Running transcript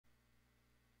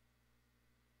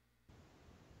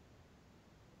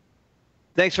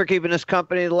Thanks for keeping us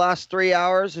company the last 3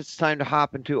 hours. It's time to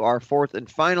hop into our fourth and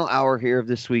final hour here of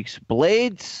this week's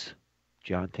Blades.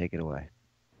 John, take it away.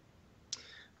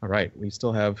 All right, we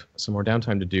still have some more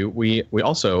downtime to do. We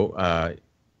also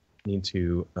need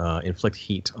to inflict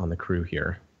heat on the crew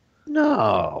here.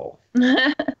 No.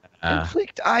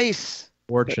 Inflict ice.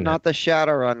 Fortunate. But not the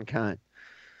Shadowrun kind.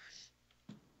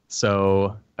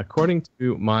 So, according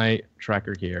to my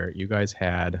tracker here, you guys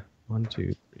had 1,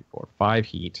 2, 3, 4, 5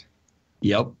 heat.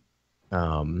 Yep.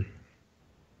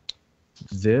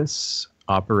 This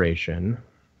operation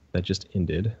that just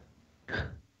ended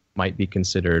might be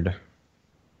considered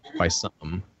by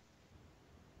some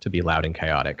to be loud and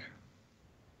chaotic.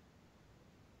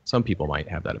 Some people might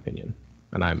have that opinion,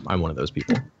 and I'm one of those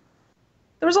people.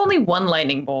 There was only one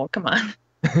lightning bolt. Come on.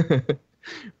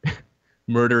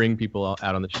 Murdering people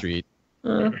out on the street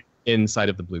inside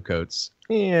of the blue coats.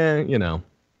 Yeah, you know.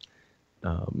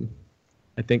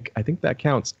 I think that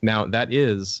counts. Now that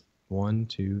is 1,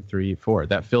 2, 3, 4.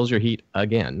 That fills your heat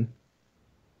again.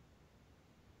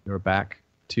 You're back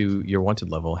to your wanted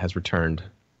level has returned.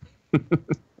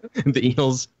 The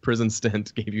Eels prison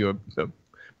stint gave you a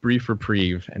brief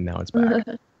reprieve, and now it's back.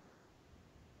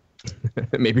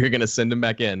 Maybe you're going to send him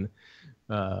back in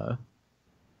to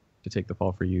take the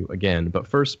fall for you again. But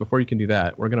first, before you can do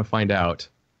that, we're going to find out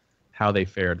how they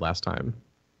fared last time.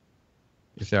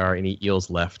 If there are any Eels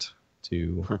left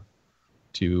to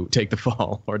take the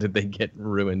fall, or did they get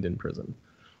ruined in prison?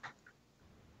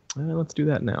 Let's do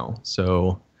that now.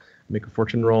 So make a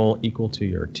fortune roll equal to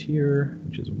your tier,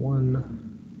 which is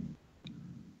 1.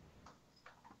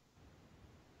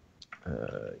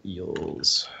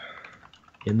 Eels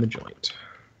in the joint.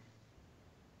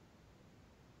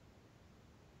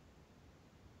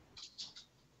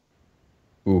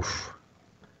 Oof.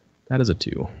 That is a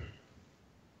 2.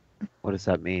 What does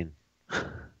that mean?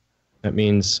 That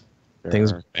means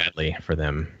things went badly for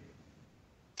them.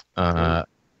 On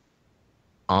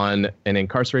an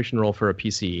incarceration roll for a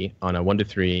PC, on a 1 to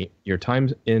 3, your time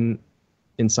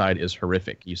inside is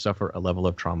horrific. You suffer a level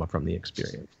of trauma from the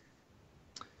experience.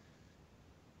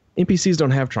 NPCs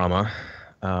don't have trauma.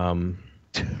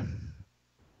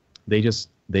 They just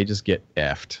get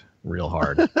effed real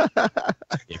hard. The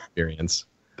experience.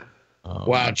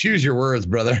 Wow, choose your words,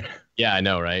 brother. Yeah, I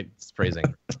know, right? It's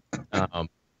phrasing.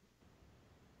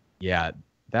 Yeah,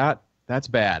 that's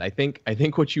bad. I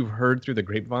think what you've heard through the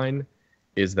grapevine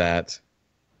is that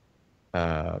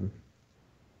the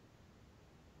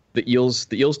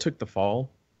eels took the fall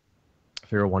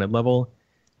for your wanted level,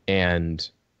 and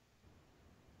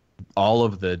all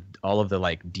of the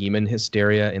like demon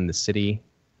hysteria in the city,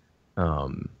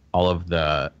 all of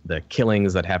the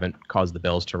killings that haven't caused the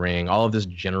bells to ring, all of this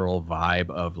general vibe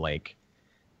of like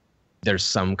there's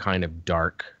some kind of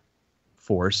dark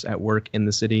force at work in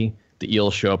the city. The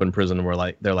eels show up in prison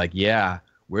and they're like, yeah,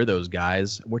 we're those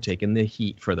guys. We're taking the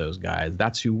heat for those guys.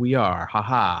 That's who we are.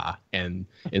 Haha. And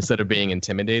instead of being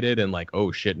intimidated and like,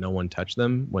 oh shit, no one touched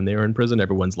them when they were in prison,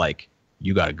 everyone's like,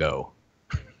 you gotta go.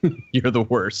 You're the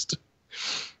worst.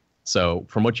 So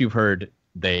from what you've heard,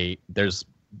 they've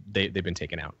been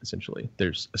taken out essentially.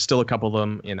 There's still a couple of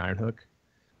them in Ironhook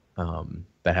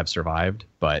that have survived,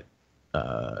 but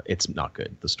it's not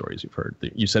good. The stories you've heard.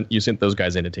 You sent those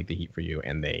guys in to take the heat for you,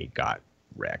 and they got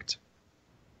wrecked,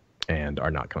 and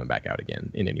are not coming back out again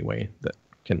in any way that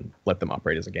can let them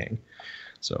operate as a gang.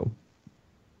 So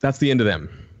that's the end of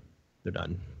them. They're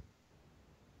done.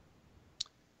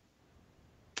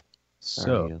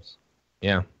 So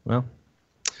yeah, well,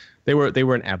 they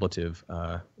were an ablative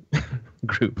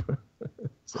group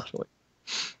essentially.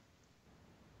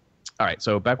 All right,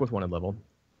 so back with wanted level.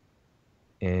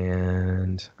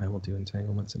 And I will do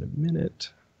entanglements in a minute.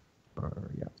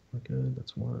 Yeah, we're good.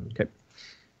 That's 1. Okay.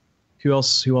 Who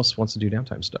else wants to do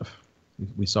downtime stuff?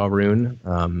 We saw Rune,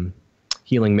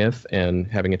 healing myth, and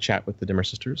having a chat with the Dimmer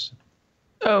sisters.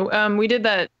 Oh, we did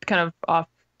that kind of off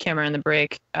camera in the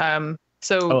break. Oh,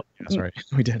 yeah, sorry,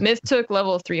 we did. Myth took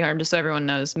level 3 harm, just so everyone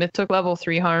knows. Myth took level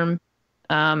 3 harm.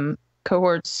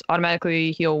 Cohorts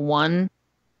automatically heal 1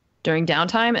 during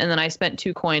downtime, and then I spent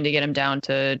 2 coin to get him down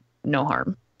to no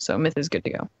harm. So Myth is good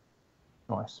to go.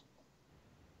 Nice.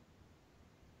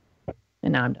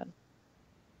 And now I'm done.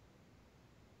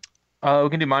 We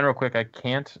can do mine real quick. I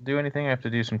can't do anything. I have to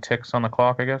do some ticks on the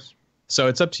clock, I guess. So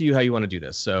it's up to you how you want to do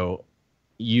this. So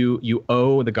you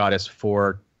owe the goddess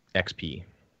 4 XP.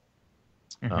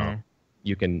 Mm-hmm.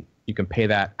 You can pay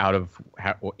that out of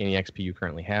any XP you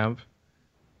currently have,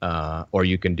 or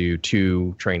you can do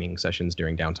 2 training sessions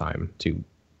during downtime to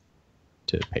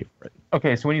pay for it.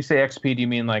 Okay, so when you say XP, do you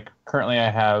mean like currently I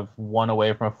have 1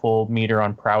 away from a full meter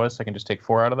on prowess? I can just take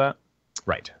 4 out of that?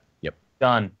 Right. Yep.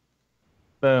 Done.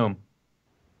 Boom.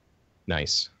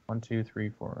 Nice. 1, 2, 3,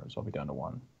 4. So I'll be down to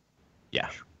 1. Yeah.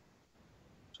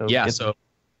 So Yeah. it's- So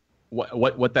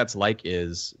what that's like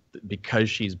is because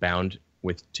she's bound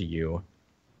to you,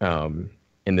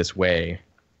 in this way,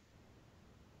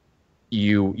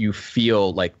 you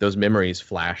feel like those memories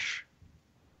flash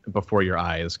before your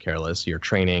eyes, Careless. You're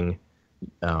training.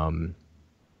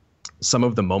 Some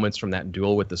of the moments from that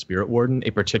duel with the Spirit Warden,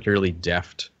 a particularly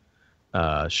deft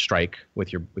strike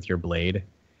with your blade,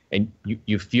 and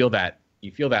you feel that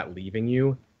leaving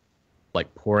you,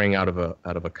 like pouring out of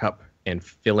a cup and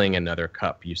filling another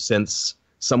cup. You sense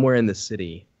somewhere in the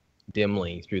city,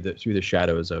 dimly through the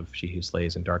shadows of She Who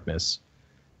Slays in Darkness,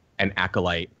 an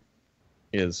acolyte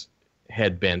is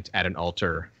head bent at an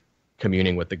altar,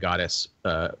 communing with the goddess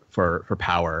for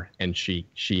power, and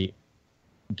she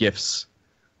gifts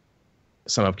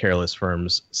some of Careless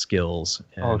Firm's skills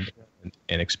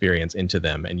and experience into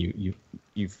them, and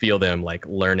you feel them like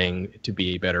learning to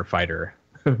be a better fighter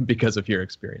because of your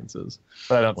experiences.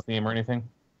 But I don't see him or anything.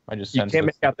 I just You sense can't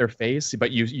this. make out their face,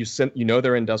 but you know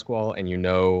they're in Duskwall, and you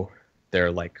know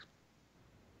they're like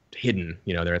hidden.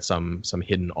 You know they're at some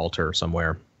hidden altar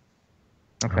somewhere.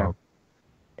 Okay.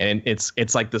 And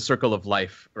it's like the circle of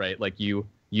life, right? Like you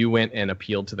went and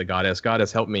appealed to the goddess.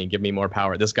 Goddess, help me, give me more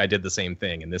power. This guy did the same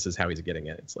thing, and this is how he's getting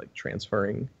it. It's like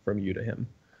transferring from you to him.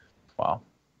 Wow.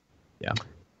 Yeah.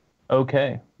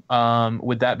 Okay.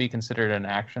 Would that be considered an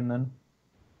action then?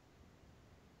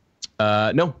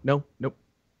 Nope.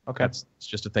 Okay. It's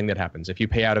just a thing that happens. If you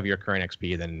pay out of your current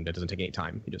XP, then it doesn't take any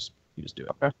time. You just do it.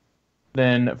 Okay.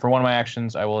 Then for one of my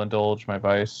actions, I will indulge my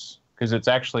vice, because it's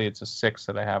a 6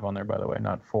 that I have on there, by the way,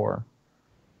 not 4.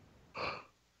 I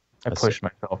A pushed 6.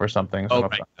 myself or something. So Oh, I'm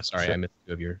right. up- Sorry, I missed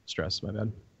 2 of your stress. My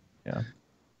bad. Yeah.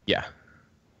 Yeah.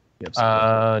 You have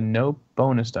some- No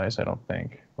bonus dice, I don't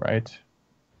think. Right?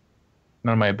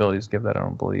 None of my abilities give that, I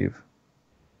don't believe.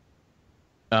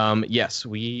 Yes,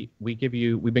 we've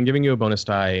been giving you a bonus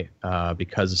die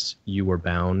because you were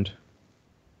bound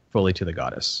fully to the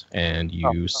goddess, and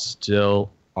you still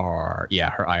are.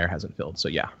 Yeah, her ire hasn't filled, so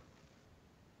yeah,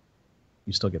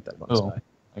 you still get that bonus Oh, die.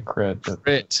 I crit.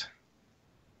 Crit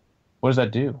What does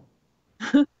that do?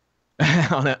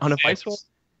 on a vice roll. So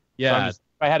Yeah, if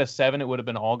I had a 7, it would have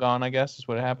been all gone, I guess, is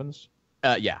what happens.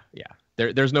 yeah.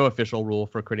 There's no official rule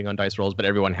for critting on dice rolls, but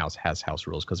everyone has house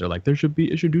rules because they're like it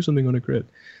should do something on a crit.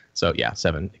 So yeah,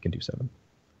 7. It can do 7.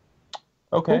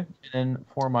 Okay. And then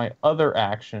for my other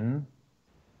action,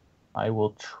 I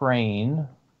will train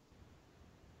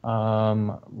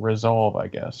resolve, I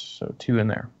guess. So 2 in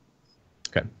there.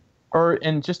 Okay.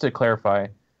 And just to clarify,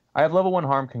 I have level 1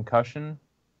 harm concussion,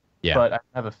 Yeah. but I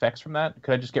have effects from that.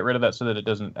 Could I just get rid of that so that it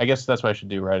doesn't? I guess that's what I should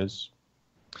do, right?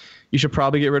 You should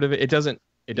probably get rid of it. It doesn't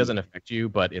affect you,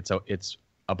 but it's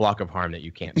a block of harm that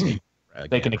you can't take.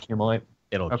 They can accumulate.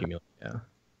 It'll Okay. accumulate. Yeah.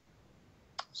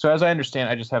 So as I understand,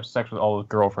 I just have sex with Olive's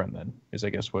girlfriend. Then is I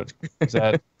guess what is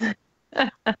that? I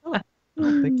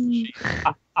don't think she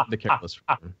the careless.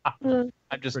 I'm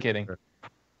just kidding.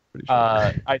 Pretty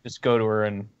sure. I just go to her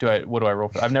and what do I roll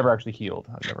for? I've never actually healed.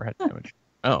 I've never had damage.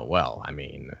 Oh well, I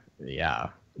mean, yeah.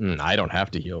 I don't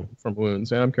have to heal from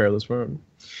wounds, and I'm careless firm.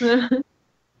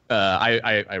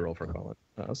 I roll for Colin,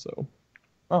 so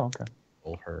Oh, okay.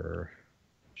 roll her.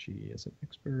 She is an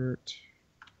expert.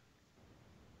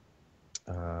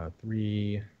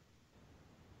 3,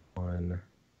 1.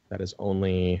 That is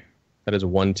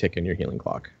 1 tick in your healing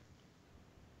clock.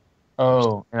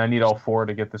 Oh, and I need all 4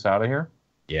 to get this out of here.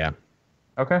 Yeah.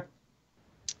 Okay.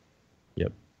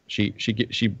 Yep.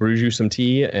 She brews you some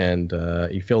tea, and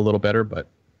you feel a little better, but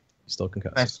still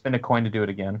concussed. I spend a coin to do it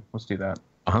again. Let's do that.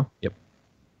 Yep.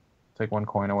 Take 1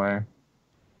 coin away.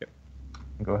 Yep.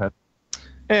 Go ahead.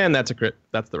 And that's a crit.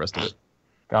 That's the rest of it.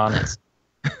 Gone.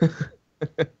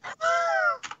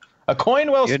 A coin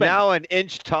well You're spent. now an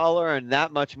inch taller and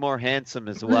that much more handsome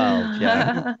as well,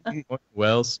 Jack.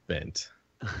 Well spent.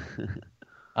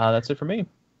 That's it for me.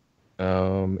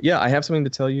 Yeah, I have something to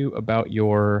tell you about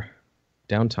your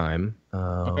downtime.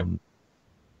 Okay.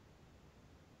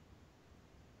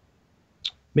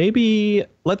 Maybe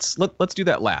let's do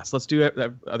that last. Let's do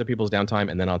other people's downtime,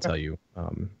 and then I'll tell you.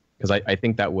 Because I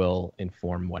think that will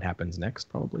inform what happens next,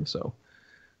 probably. So.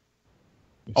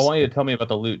 I want you to tell me about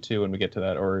the loot too when we get to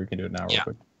that, or you can do it now real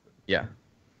quick. Yeah.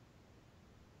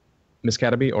 Miss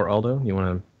Cataby or Aldo, you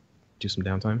want to do some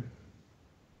downtime?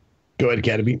 Go ahead,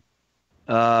 Academy.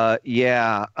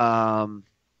 Yeah.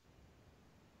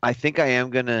 I think I am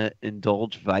gonna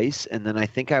indulge vice, and then I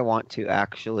think I want to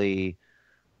actually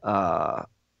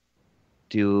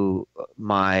do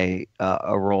my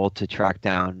a roll to track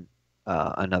down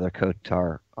another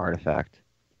Kotar artifact.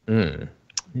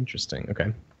 Interesting.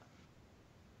 Okay.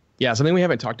 Yeah, something we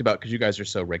haven't talked about because you guys are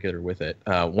so regular with it.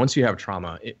 Once you have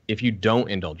trauma, if you don't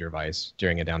indulge your vice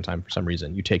during a downtime for some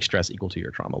reason, you take stress equal to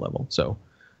your trauma level. So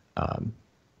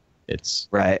it's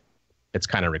Right. It's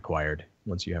kind of required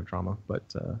once you have trauma. But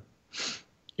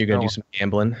you're going to do some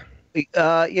gambling?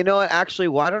 You know what? Actually,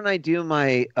 why don't I do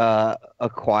my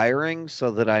acquiring so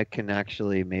that I can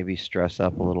actually maybe stress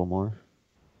up a little more?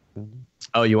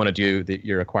 Oh, you want to do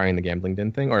you're acquiring the gambling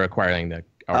den thing or acquiring the...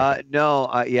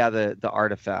 No, yeah, the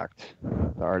artifact.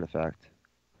 The artifact.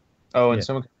 Oh, and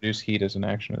someone can produce heat as an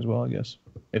action as well, I guess.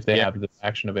 If they have the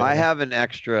action available. I have an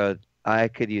extra. I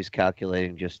could use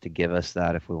calculating just to give us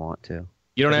that if we want to.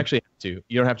 You don't actually have to.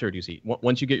 You don't have to reduce heat.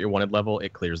 Once you get your wanted level,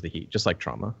 it clears the heat, just like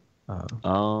trauma.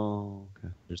 Okay.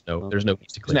 There's no heat to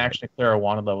It's clear. an action to clear a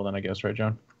wanted level, then I guess, right,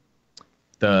 John?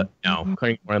 No,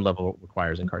 clearing wanted level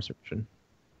requires incarceration.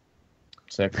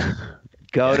 Sick.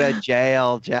 Go to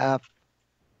jail, Jeff.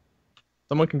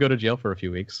 Someone can go to jail for a few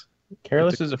weeks.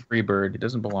 Careless is a free bird. It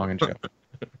doesn't belong in jail.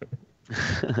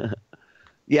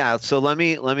 Yeah, so let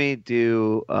me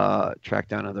do track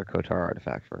down another Kotar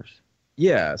artifact first.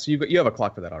 Yeah, so you have a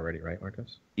clock for that already, right,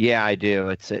 Marcus? Yeah, I do.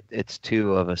 It's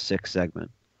 2 of a 6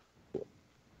 segment.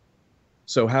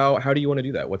 So how do you want to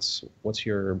do that? What's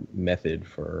your method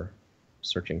for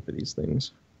searching for these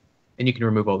things? And you can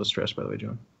remove all the stress, by the way,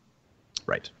 John.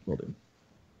 Right, will do.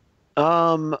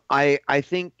 I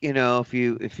think, you know, if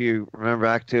you remember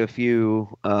back to a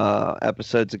few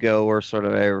episodes ago where sort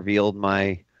of I revealed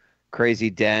my crazy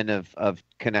den of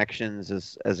connections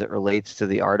as it relates to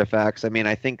the artifacts. I mean,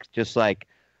 I think just like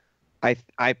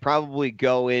I probably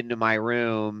go into my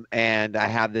room and I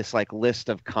have this like list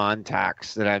of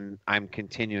contacts that I'm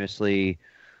continuously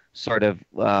sort of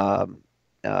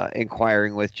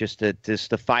inquiring with just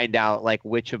to find out like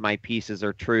which of my pieces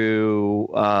are true,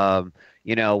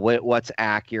 you know, what's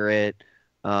accurate.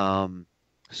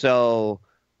 So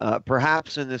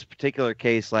perhaps in this particular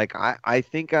case, like I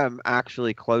think I'm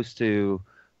actually close to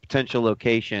potential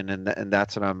location, and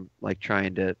that's what I'm like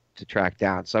trying to track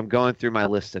down. So I'm going through my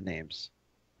list of names.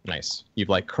 Nice. You've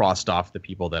like crossed off the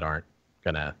people that aren't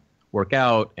gonna work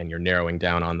out, and you're narrowing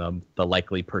down on the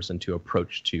likely person to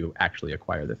approach to actually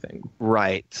acquire the thing.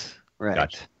 Right.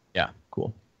 Gotcha. Yeah,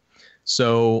 cool.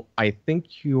 So I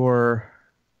think you're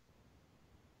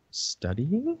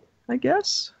studying, I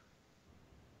guess.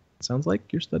 Sounds like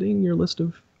you're studying your list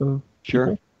of Sure.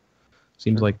 people.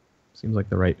 Seems like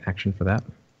the right action for that.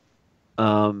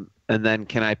 And then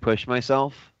can I push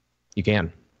myself? You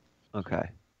can Okay.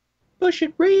 Push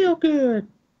it real good.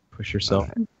 push yourself.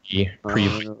 Shit.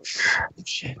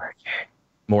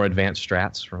 More advanced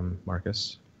strats from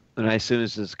Marcus. And as soon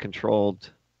as it's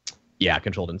controlled. Yeah,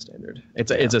 controlled and standard.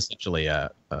 It's essentially a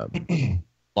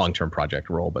long-term project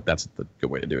role, but that's the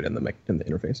good way to do it in the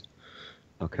interface.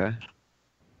 Okay.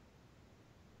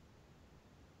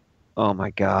 Oh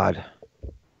my God.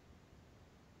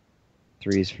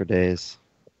 3s for days.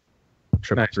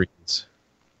 Triple threes.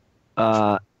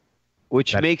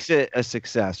 Which makes it a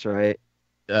success, right?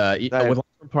 With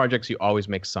long-term projects, you always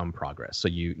make some progress. So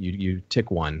you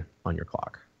tick 1 on your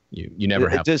clock. You never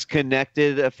have. Does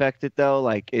connected affect it though?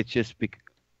 Like it's just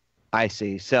I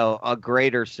see. So a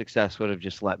greater success would have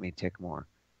just let me tick more.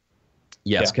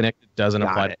 Yes, Yeah. connected doesn't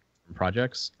Got apply it. to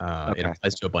projects. It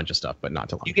applies to a bunch of stuff, but not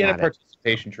to long. You get a Got it.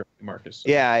 participation trophy, Marcus.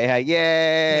 Yeah,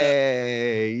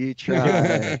 yay! You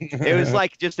tried. It was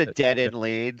like just a dead end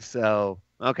lead. So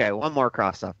okay, 1 more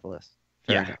crossed off the list.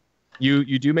 Fair enough.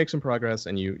 You do make some progress,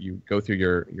 and you go through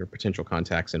your potential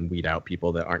contacts and weed out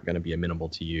people that aren't going to be amenable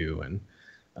to you. And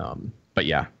but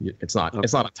yeah, it's not a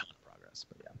ton of progress.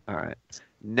 But yeah, All right.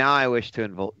 Now I wish to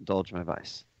indulge my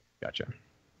vice. gotcha.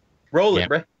 Roll Yeah. it,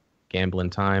 bruh. Gambling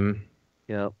time.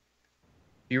 Yep.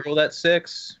 You roll that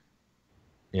 6.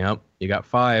 Yep, you got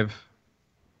 5.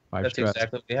 5 That's stress.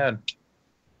 exactly what we had.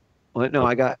 Well, no,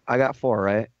 I got 4,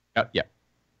 right? Yeah.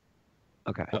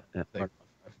 Okay. Oh, Yeah. there.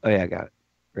 Oh yeah, I got it.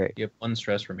 Great. You have 1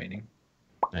 stress remaining.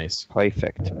 Nice.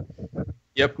 Perfect.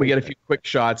 Yep, we get a few quick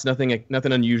shots. Nothing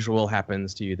unusual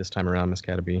happens to you this time around, Miss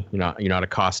Cataby. You're not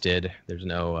accosted. There's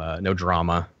no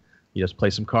drama. You just play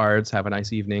some cards, have a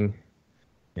nice evening,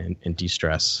 and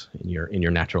de-stress in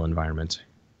your natural environment.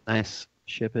 Nice.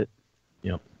 Ship it.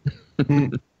 Yep.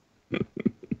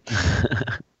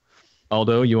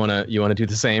 Aldo, you wanna do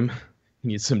the same? You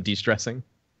need some de-stressing?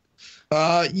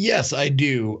 Yes, I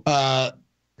do.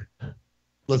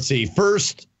 Let's see.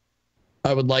 First,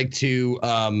 I would like to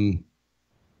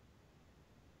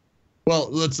well,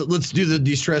 let's do the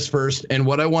de-stress first. And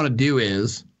what I want to do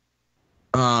is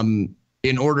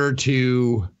in order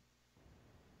to,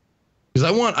 because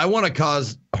I want to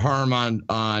cause harm on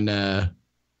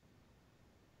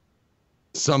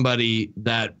somebody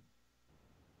that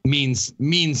means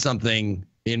something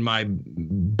in my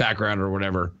background or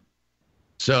whatever.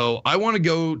 So I want to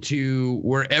go to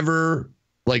wherever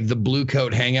like the Blue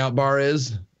Coat hangout bar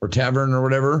is or tavern or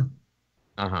whatever.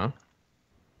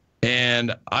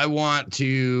 And I want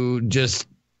to just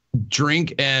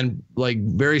drink and like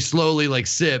very slowly like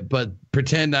sip, but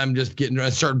pretend I'm just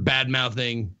start bad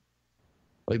mouthing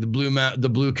like the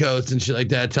blue coats and shit like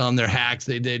that, telling them they're hacks.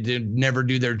 They never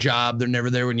do their job. They're never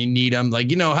there when you need them. Like,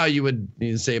 you know how you would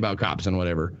say about cops and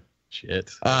whatever.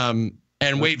 Shit.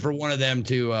 And wait for one of them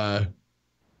to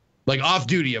like off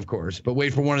duty, of course, but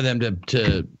wait for one of them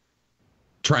to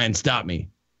try and stop me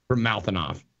from mouthing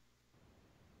off.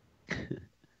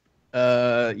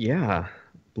 Yeah.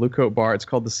 Blue Coat Bar. It's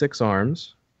called the Six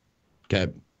Arms.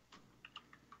 Okay.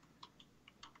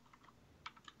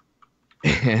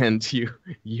 And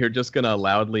you're just gonna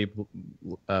loudly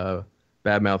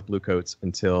badmouth Blue Coats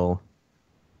until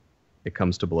it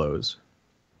comes to blows.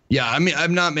 Yeah, I mean,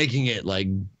 I'm not making it like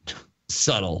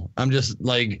subtle. I'm just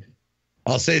like,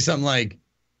 I'll say something like,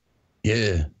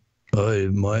 "Yeah,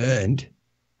 my aunt,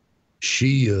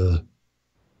 she was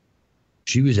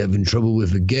having trouble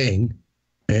with a gang,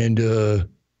 and the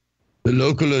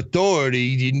local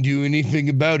authority didn't do anything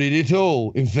about it at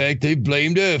all. In fact, they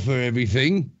blamed her for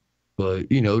everything.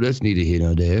 But, you know, that's neither here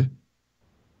nor there."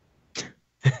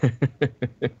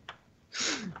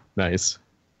 Nice.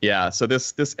 Yeah, so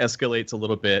this escalates a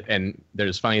little bit, and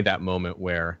there's finally that moment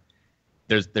where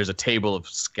there's a table of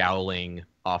scowling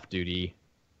off-duty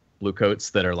Blue Coats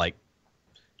that are like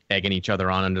egging each other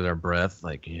on under their breath,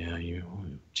 like, "Yeah, you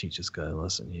teach this guy a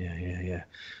lesson. Yeah.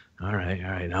 All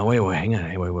right. Now wait, hang on.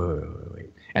 Hey,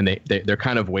 wait. And they're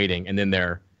kind of waiting, and then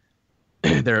their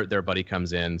buddy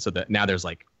comes in, so that now there's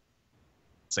like,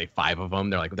 say 5 of them.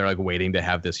 They're like waiting to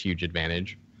have this huge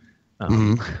advantage.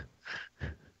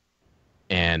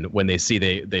 And when they see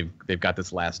they've got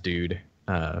this last dude,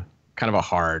 kind of a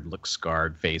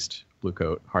scarred faced Blue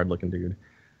Coat, hard looking dude.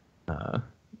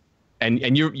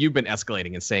 And you've been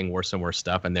escalating and saying worse and worse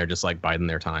stuff, and they're just like biding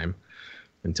their time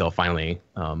until finally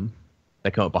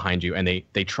they come up behind you, and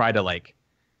they try to like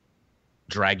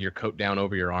drag your coat down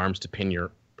over your arms to pin your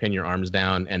arms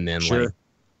down, and then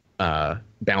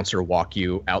bouncer walk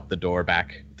you out the door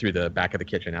back through the back of the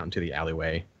kitchen out into the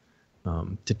alleyway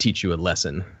to teach you a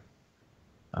lesson.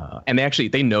 And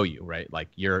they know you, right? Like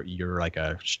you're like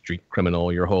a street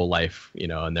criminal your whole life, you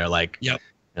know, and they're like, "Yep."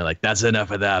 They're like, "That's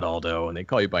enough of that, Aldo." And they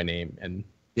call you by name, and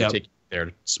they Yep. take you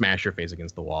there, smash your face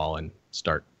against the wall, and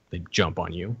they jump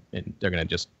on you, and they're going to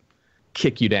just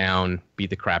kick you down, beat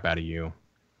the crap out of you,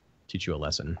 teach you a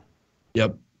lesson.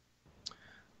 Yep.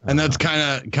 And that's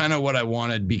kind of what I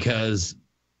wanted, because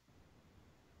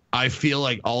I feel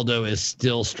like Aldo is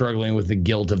still struggling with the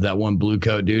guilt of that one Blue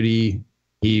Coat duty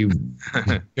he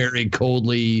very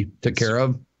coldly took care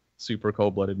of. Super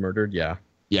cold-blooded murdered. Yeah.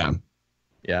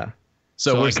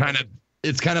 So it's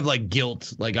kind of like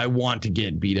guilt. Like, I want to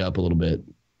get beat up a little bit.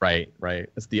 Right.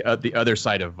 It's the other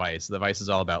side of Vice. The Vice is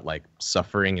all about like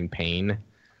suffering and pain,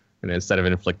 and instead of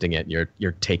inflicting it,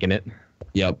 you're taking it.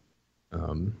 Yep.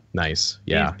 Nice.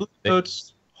 Yeah. These Blue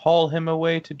Coats haul him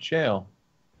away to jail.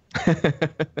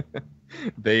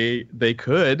 They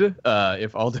could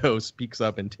if Aldo speaks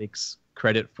up and takes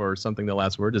credit for something the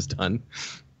last word is done.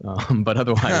 But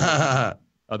otherwise,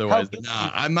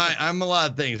 nah, I'm a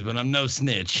lot of things, but I'm no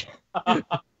snitch.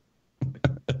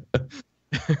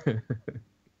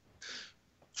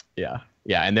 Yeah,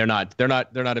 and they're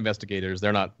not investigators.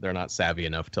 They're not savvy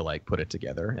enough to like put it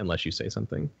together unless you say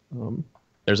something.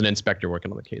 There's an inspector working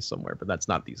on the case somewhere, but that's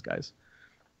not these guys.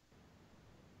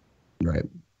 Right.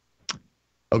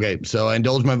 Okay, so I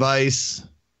indulge my vice.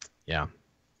 Yeah.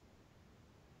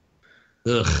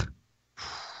 Ugh.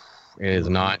 It is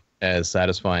not as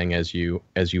satisfying as you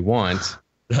want.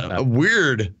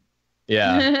 Weird.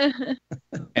 Yeah.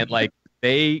 And like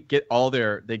they get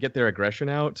their aggression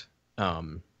out,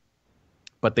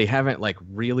 but they haven't like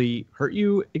really hurt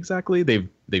you exactly. They've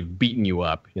beaten you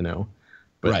up, you know.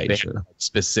 But right. They Sure.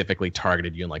 specifically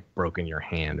targeted you and like broken your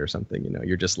hand or something. You know,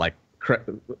 you're just like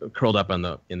curled up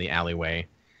in the alleyway,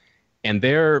 and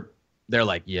they're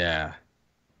like, "Yeah,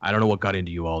 I don't know what got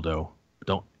into you, Aldo. But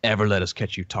don't ever let us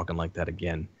catch you talking like that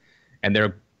again." And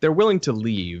they're willing to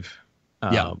leave.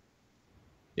 Yeah.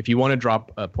 If you want to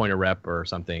drop a point of rep or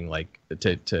something, like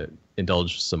to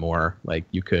indulge some more, like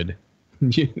you could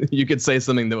say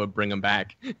something that would bring them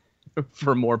back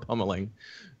for more pummeling.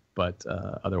 But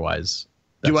otherwise,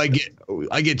 do I get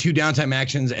 2 downtime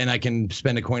actions and I can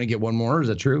spend a coin to get 1 more? Is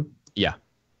that true? Yeah.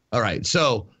 All right.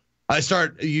 So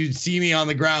you see me on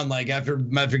the ground, like after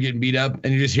getting beat up,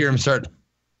 and you just hear him start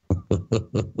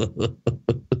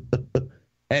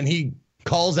And he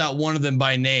calls out one of them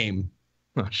by name.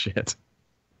 Oh shit.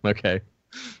 Okay.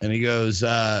 And he goes,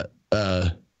 oh,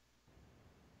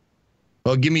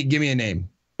 give me a name.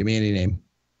 Give me any name.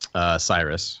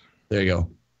 Cyrus. There you go.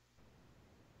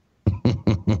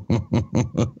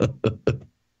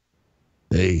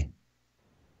 Hey,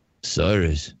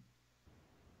 Cyrus.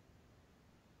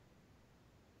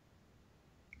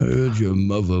 I heard your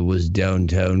mother was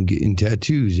downtown getting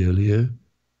tattoos earlier,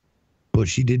 but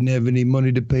she didn't have any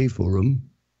money to pay for them.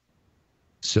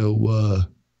 So,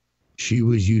 she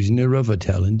was using her other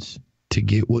talents to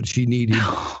get what she needed.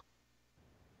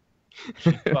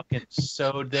 She fucking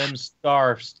sewed them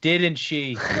scarves, didn't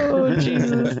she? Oh,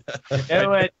 Jesus.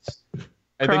 Do it.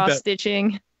 I think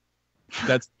Cross-stitching.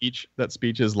 that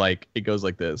speech is like, it goes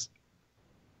like this.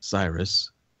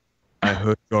 Cyrus, I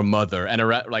heard your mother. And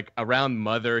around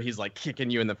mother, he's like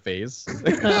kicking you in the face.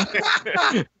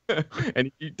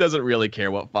 And he doesn't really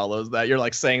care what follows that. You're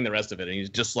like saying the rest of it. And he's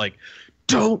just like,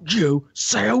 don't you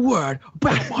say a word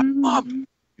about my mom.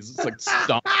 He's just like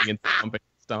stomping and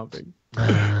stomping.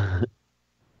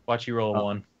 Watch you roll a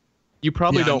 1. You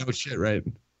probably don't. No shit, right?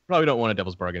 Probably don't want a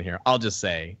devil's bargain here. I'll just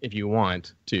say, if you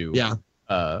want to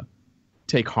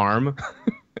take harm,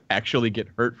 actually get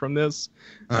hurt from this,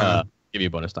 give you a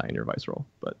bonus die in your vice roll.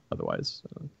 But otherwise,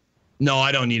 no,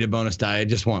 I don't need a bonus die. I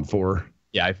just want 4.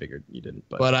 yeah, I figured you didn't.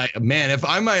 But if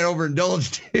I might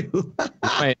overindulge too.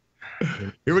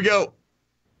 Here we go.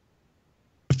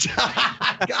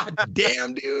 God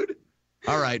damn, dude.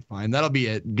 All right, fine. That'll be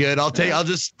it. Good. I'll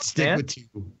just stick with 2.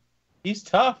 He's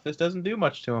tough. This doesn't do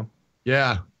much to him.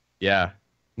 Yeah. Yeah.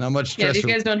 Not much Yeah, stress. these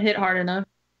guys don't hit hard enough.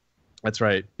 That's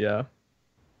right. Yeah.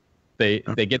 They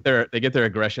get their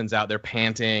aggressions out. They're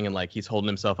panting and like he's holding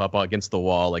himself up against the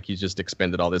wall, like he's just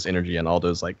expended all this energy, and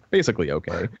Aldo's like basically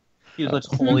okay. He looks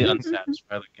wholly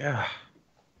unsatisfied. Like,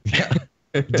 Yeah.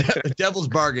 Devil's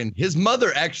bargain. His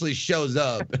mother actually shows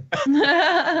up,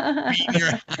 beating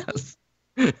your ass.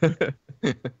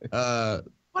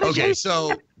 Okay,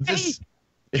 so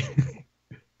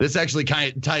this actually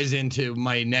kind of ties into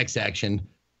my next action.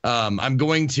 I'm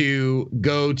going to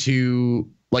go to,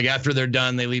 like, after they're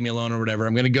done, they leave me alone or whatever.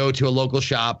 I'm going to go to a local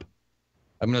shop.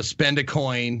 I'm going to spend a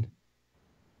coin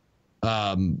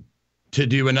to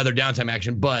do another downtime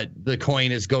action, but the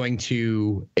coin is going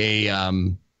to a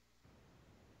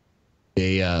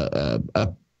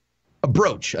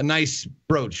brooch, a nice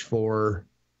brooch for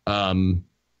Kellen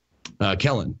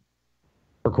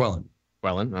or Quellen.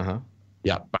 Quellen,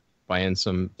 Yeah. Buying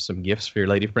some gifts for your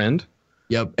lady friend.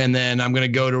 Yep. And then I'm gonna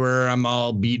go to her. I'm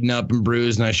all beaten up and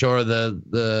bruised, and I show her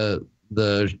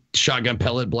the shotgun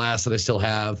pellet blast that I still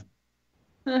have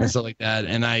and stuff like that.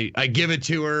 And I give it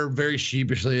to her very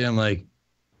sheepishly. I'm like,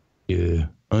 yeah,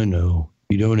 I know.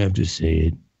 You don't have to say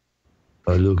it.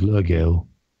 I look like hell.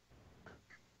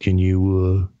 Can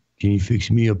you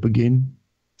fix me up again?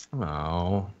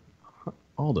 Oh,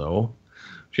 Aldo.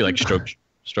 She like strokes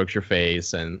your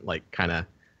face and like kind of.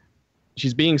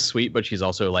 She's being sweet, but she's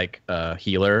also like a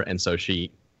healer, and so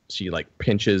she like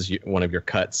pinches one of your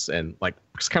cuts and like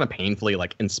just kind of painfully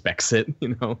like inspects it,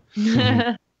 you know.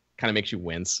 Kind of makes you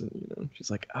wince, and you know,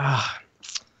 she's like,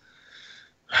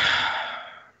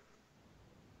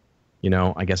 you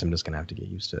know, I guess I'm just gonna have to get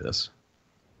used to this.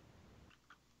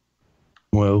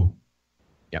 Well,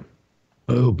 yeah.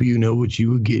 I hope you know what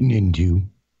you were getting into.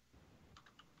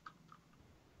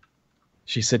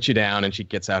 She sits you down and she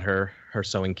gets out her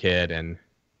sewing kit, and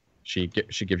she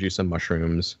gives you some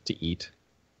mushrooms to eat.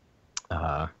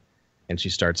 And she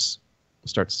starts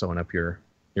sewing up your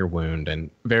wound, and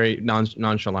very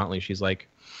nonchalantly she's like,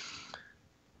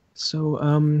 "So,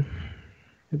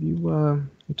 have you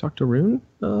talked to Rune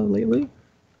lately?"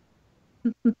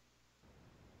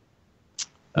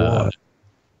 What?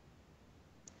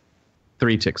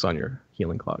 3 ticks on your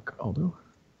healing clock, Aldo.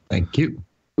 Thank you.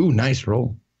 Ooh, nice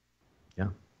roll. Yeah.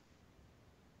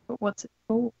 What's it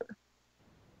for?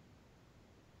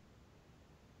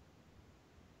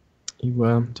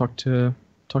 You talked to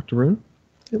Rune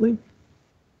lately?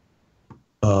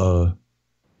 I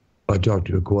talked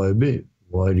to her quite a bit.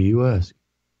 Why do you ask?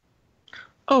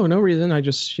 Oh, no reason. I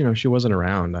just, you know, she wasn't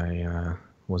around. I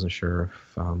wasn't sure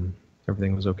if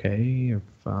everything was okay. If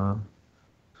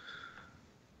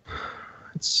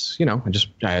it's, you know, I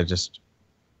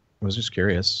was just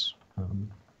curious.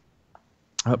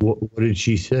 What did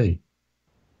she say?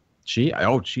 She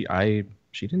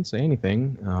didn't say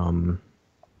anything.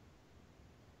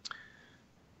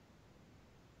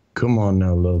 Come on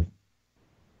now, love.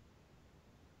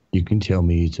 You can tell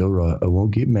me it's all right. I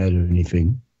won't get mad or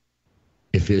anything.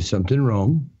 If there's something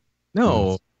wrong.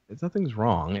 No, nothing's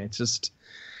wrong. It's just,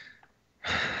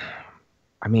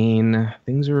 I mean,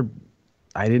 things are.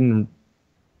 I didn't.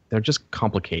 They're just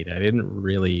complicated. I didn't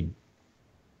really.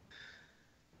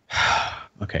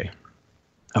 Okay.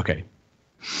 Okay.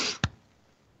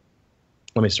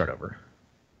 Let me start over.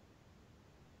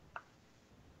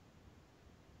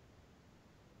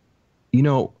 You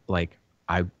know, like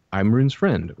I'm Rune's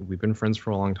friend. We've been friends for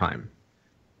a long time,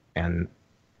 and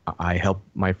I help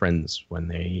my friends when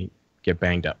they get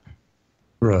banged up.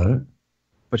 Right.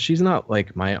 But she's not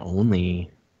like my only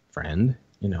friend.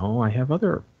 You know, I have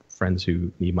other friends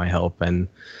who need my help, and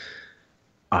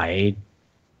I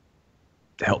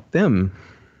help them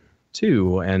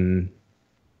too. And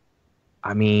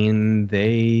I mean,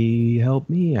 they help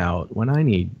me out when I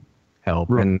need help.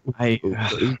 Right. And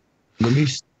Let me.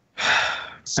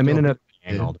 I'm in another Yeah.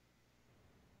 angle.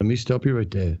 Let me stop you right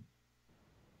there.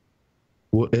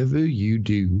 Whatever you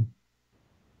do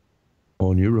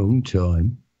on your own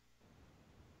time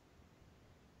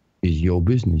is your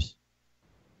business.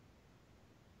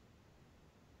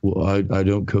 Well, I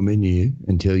don't come in here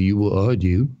and tell you what I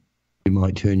do. You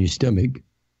might turn your stomach,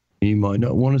 and you might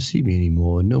not want to see me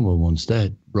anymore. No one wants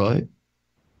that, right?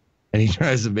 And he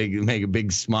tries to make a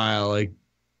big smile, like,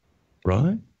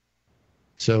 right?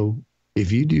 So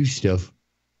if you do stuff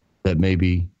that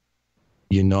maybe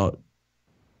you're not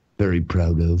very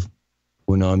proud of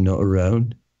when I'm not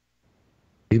around,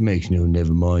 it makes no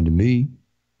never mind to me.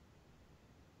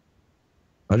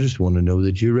 I just want to know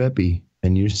that you're happy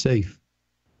and you're safe.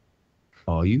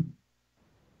 Are you?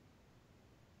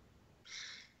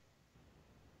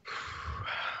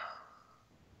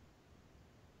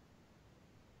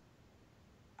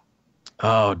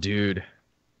 Oh, dude.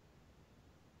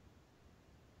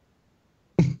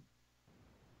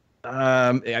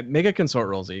 Make a consort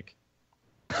roll, Zeke.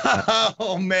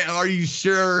 Oh man, are you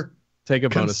sure? Take a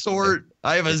bonus. Consort.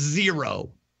 I have a 0.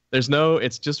 There's no.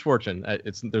 It's just fortune.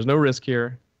 There's no risk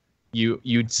here. You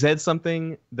said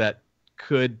something that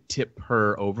could tip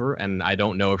her over, and I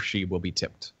don't know if she will be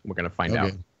tipped. We're gonna find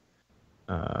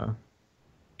out.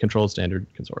 Control standard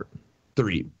consort.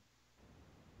 3.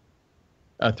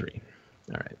 3.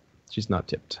 All right. She's not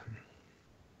tipped.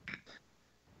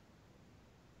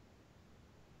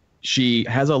 She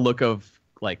has a look of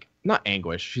like not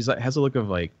anguish. She's like has a look of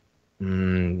like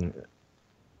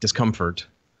discomfort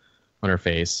on her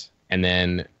face, and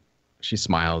then she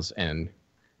smiles and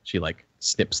she like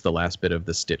snips the last bit of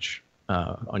the stitch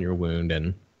on your wound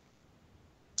and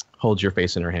holds your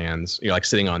face in her hands. You're like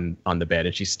sitting on the bed,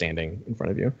 and she's standing in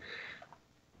front of you.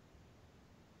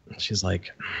 She's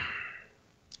like,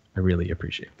 I really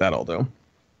appreciate that, Aldo.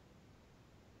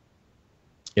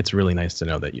 It's really nice to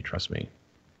know that you trust me.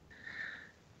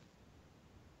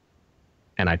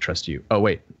 And I trust you. Oh,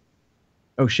 wait.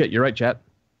 Oh, shit. You're right, chat.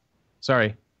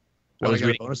 Sorry. I got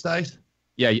a bonus dice?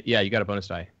 Yeah, you got a bonus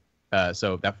die.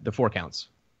 So the 4 counts.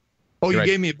 Oh, You're you right.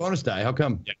 gave me a bonus die. How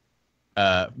come?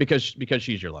 Yeah. Because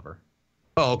she's your lover.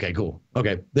 Oh, okay, cool.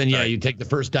 Okay. Then, yeah, Sorry. you take the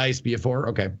first dice, be a 4.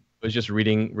 Okay. I was just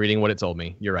reading what it told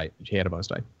me. You're right. She had a bonus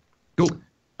die. Cool.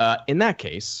 In that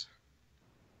case,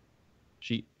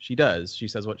 she does. She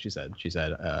says what she said. She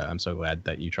said, I'm so glad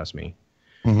that you trust me.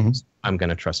 Mm-hmm. I'm going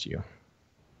to trust you.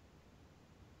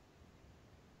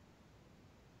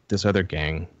 This other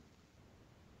gang,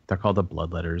 they're called the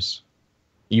Bloodletters.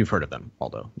 You've heard of them,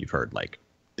 Aldo. You've heard, like,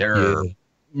 they're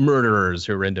murderers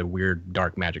who are into weird,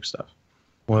 dark magic stuff.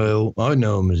 Well, I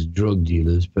know them as drug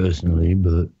dealers personally,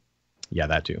 but... Yeah,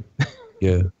 that too.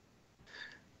 Yeah.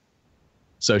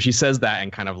 So she says that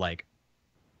and kind of, like,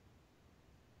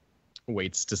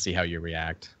 waits to see how you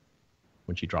react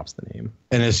when she drops the name.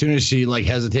 And as soon as she, like,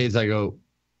 hesitates, I go,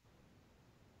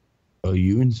 are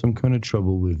you in some kind of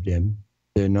trouble with them?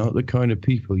 They're not the kind of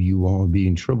people you want to be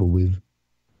in trouble with.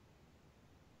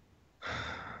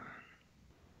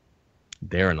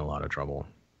 They're in a lot of trouble.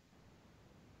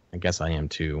 I guess I am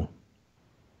too.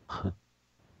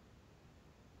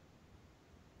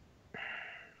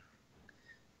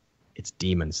 It's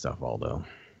demon stuff, Aldo.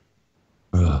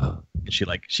 And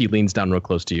she leans down real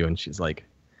close to you and she's like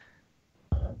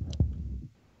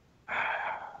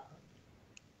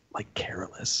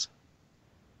careless.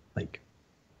 Like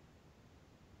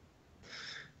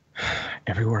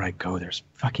everywhere I go, there's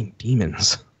fucking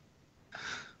demons.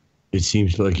 It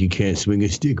seems like you can't swing a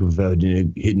stick without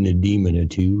hitting a demon or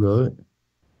two, right?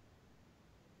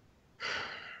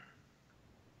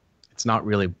 It's not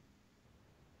really.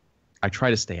 I try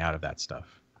to stay out of that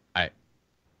stuff.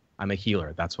 I'm a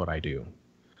healer. That's what I do.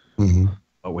 Mm-hmm.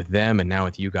 But with them and now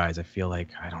with you guys, I feel like,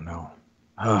 I don't know.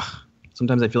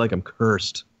 Sometimes I feel like I'm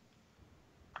cursed.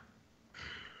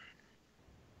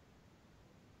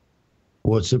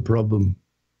 What's the problem?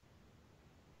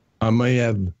 I may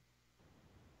have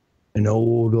an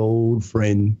old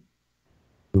friend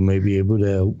who may be able to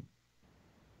help.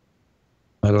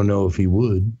 I don't know if he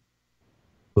would,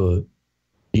 but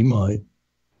he might.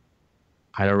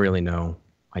 I don't really know.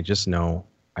 I just know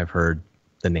I've heard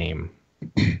the name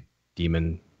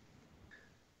demon.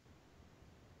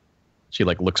 She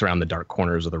like looks around the dark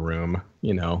corners of the room,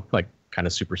 you know, like kind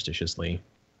of superstitiously.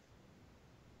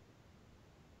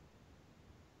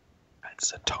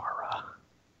 That's Zatara.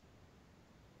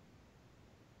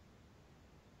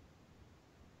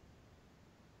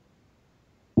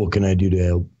 What can I do to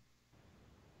help?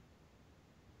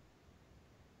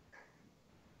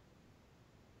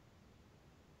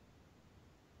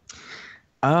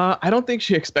 I don't think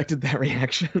she expected that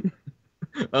reaction.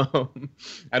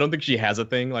 I don't think she has a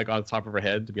thing like on top of her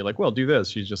head to be like, well, do this.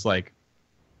 She's just like,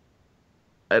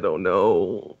 I don't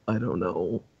know.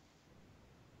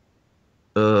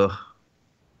 Ugh.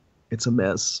 It's a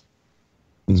mess.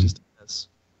 It's just a mess.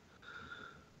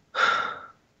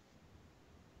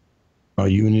 Are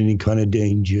you in any kind of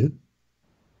danger?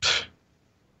 Of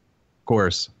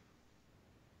course.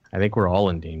 I think we're all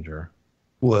in danger.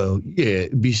 Well, yeah,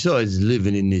 besides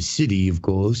living in this city, of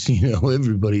course, you know,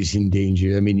 everybody's in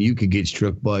danger. I mean, you could get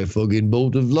struck by a fucking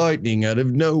bolt of lightning out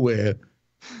of nowhere.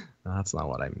 That's not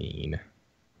what I mean.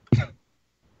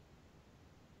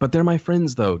 But they're my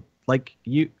friends, though. Like,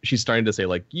 you, she's starting to say,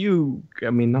 like, you, I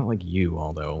mean, not like you,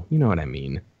 although, you know what I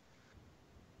mean.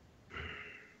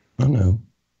 I know.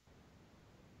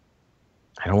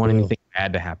 I don't want anything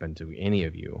bad to happen to any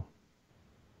of you.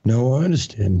 No, I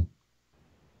understand.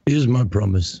 Here's my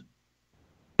promise.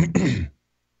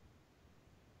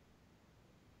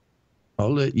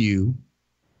 I'll let you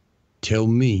tell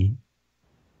me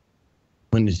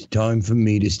when it's time for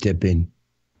me to step in.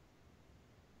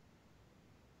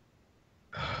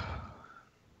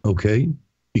 Okay?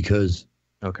 Because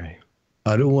Okay.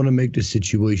 I don't want to make the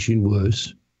situation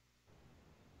worse.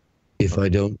 I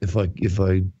don't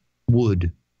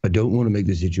want to make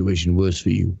the situation worse for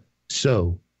you.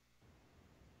 So,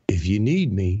 if you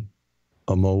need me,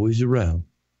 I'm always around.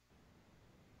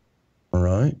 All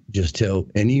right? Just tell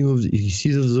any of you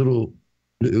see those little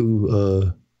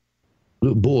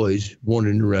boys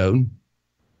wandering around.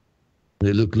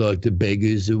 They look like the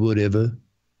beggars or whatever.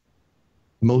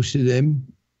 Most of them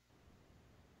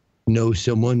know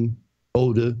someone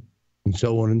older and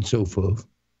so on and so forth.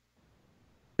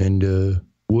 And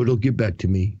word will get back to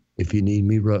me if you need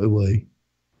me right away.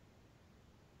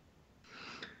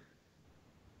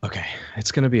 Okay.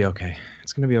 It's going to be okay.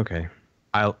 It's going to be okay.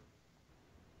 I'm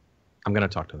going to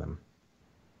talk to them.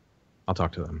 I'll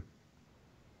talk to them.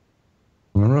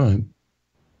 All right.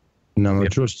 Now, I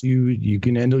trust you. You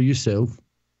can handle yourself.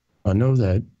 I know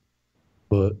that.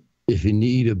 But if you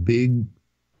need a big,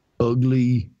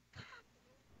 ugly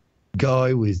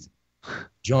guy with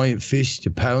giant fish to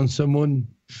pound someone,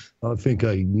 I think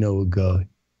I know a guy.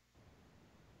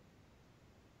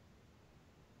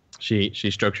 She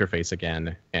strokes your face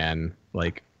again and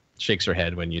like shakes her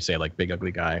head when you say like big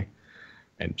ugly guy,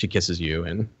 and she kisses you,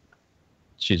 and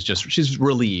she's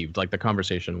relieved. Like the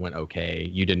conversation went okay.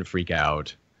 You didn't freak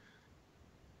out.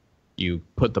 You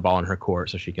put the ball in her court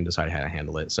so she can decide how to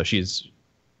handle it. So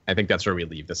I think that's where we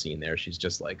leave the scene there. She's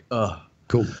just like, oh,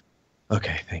 Cool.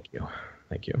 okay, thank you.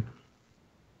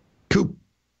 Cool.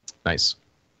 Nice.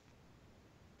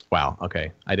 Wow.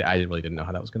 Okay. I really didn't know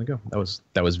how that was going to go.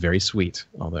 That was very sweet.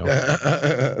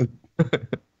 Although.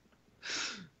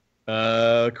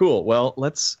 Cool. Well,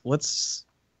 let's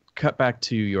cut back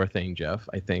to your thing, Jeff.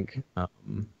 I think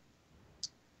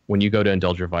when you go to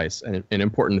indulge your vice, an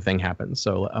important thing happens.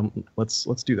 So let's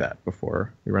do that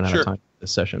before we run out of time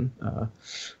this session. Don't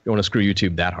want to screw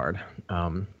YouTube that hard.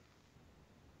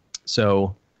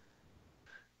 So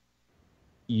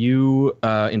you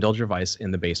indulge your vice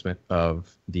in the basement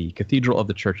of the Cathedral of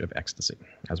the Church of Ecstasy,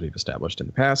 as we've established in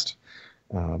the past.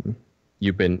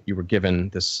 You were given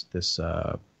this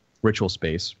ritual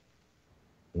space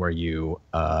where you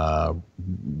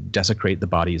desecrate the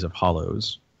bodies of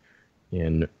hollows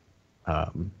in a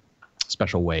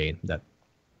special way that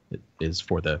it is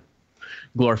for the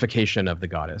glorification of the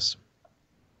goddess.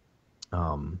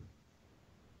 And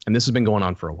this has been going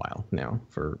on for a while now,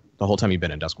 for the whole time you've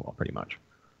been in Duskwall, pretty much.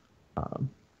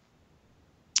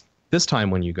 This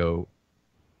time when you go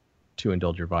to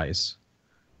indulge your vice,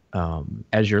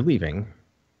 as you're leaving,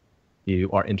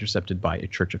 you are intercepted by a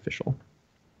church official.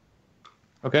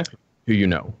 Okay. Who you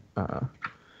know.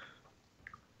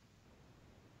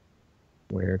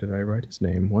 Where did I write his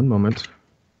name? One moment.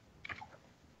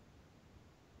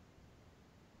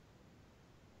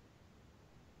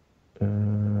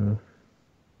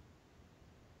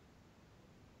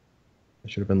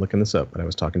 should have been looking this up, but I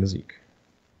was talking to Zeke.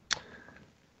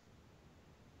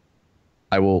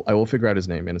 I will figure out his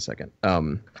name in a second.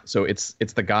 So it's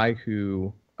the guy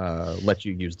who lets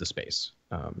you use the space.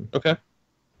 Okay.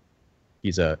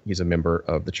 He's a member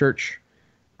of the church,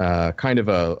 kind of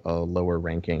a lower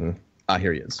ranking.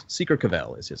 Here he is. Seeker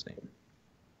Cavell is his name.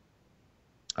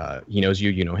 He knows you.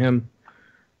 You know him.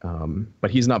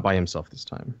 But he's not by himself this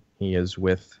time. He is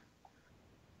with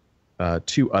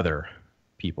two other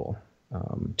people.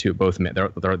 Both men.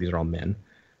 These are all men.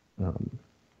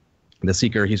 The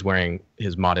Seeker, he's wearing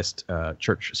his modest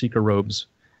church Seeker robes.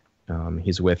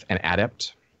 He's with an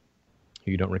adept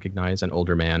who you don't recognize, an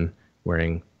older man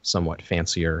wearing somewhat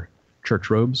fancier church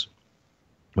robes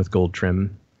with gold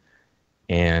trim.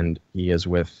 And he is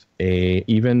with a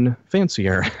even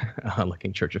fancier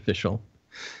looking church official,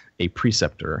 a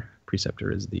preceptor.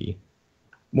 Preceptor is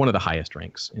one of the highest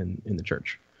ranks in the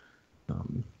church.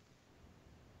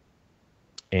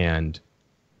 And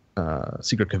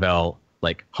Seeker Cavell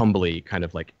humbly kind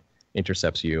of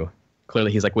intercepts you.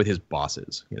 Clearly he's with his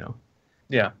bosses,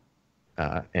 Yeah.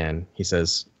 And he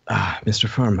says, Mr.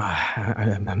 Firm,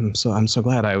 I'm so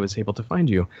glad I was able to find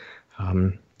you.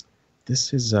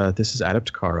 This is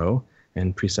Adept Caro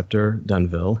and Preceptor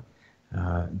Dunville.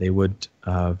 They would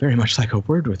very much like a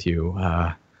word with you.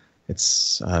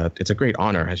 It's a great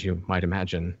honor, as you might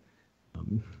imagine.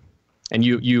 And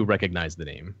you recognize the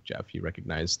name, Jeff. You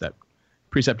recognize that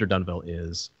Preceptor Dunville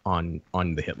is on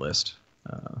the hit list.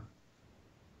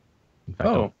 In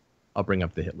fact, I'll bring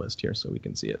up the hit list here so we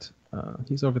can see it.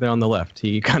 He's over there on the left.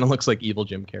 He kind of looks like evil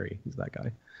Jim Carrey. He's that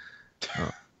guy.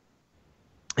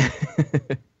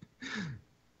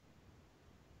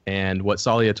 And what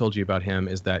Salia told you about him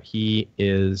is that he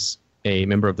is a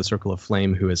member of the Circle of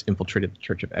Flame who has infiltrated the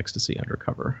Church of Ecstasy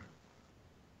undercover.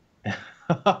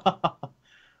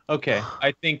 Okay,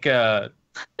 I think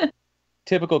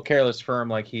typical careless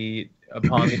Firm, he's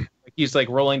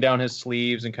rolling down his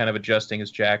sleeves and kind of adjusting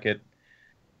his jacket.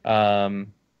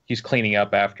 He's cleaning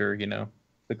up after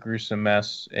the gruesome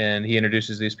mess, and he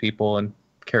introduces these people, and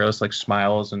Careless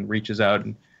smiles and reaches out,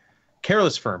 and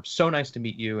Careless Firm, so nice to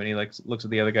meet you. And he looks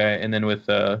at the other guy, and then with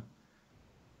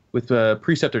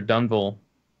Preceptor Dunville,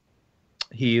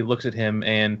 he looks at him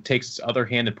and takes his other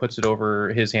hand and puts it over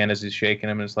his hand as he's shaking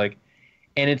him, and it's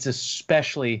and it's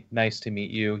especially nice to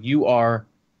meet you. You are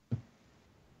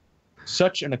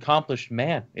such an accomplished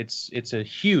man. It's a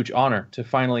huge honor to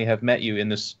finally have met you in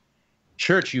this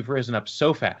church. You've risen up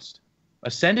so fast,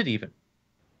 ascended even.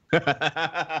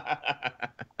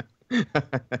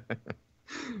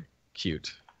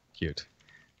 Cute.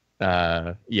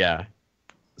 Yeah.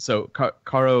 So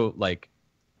Caro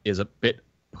is a bit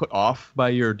put off by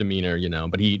your demeanor,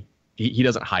 but he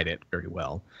doesn't hide it very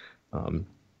well.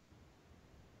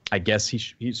 I guess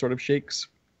he sort of shakes,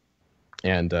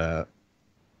 and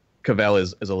Cavell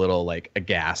is a little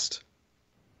aghast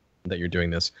that you're doing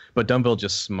this, but Dunville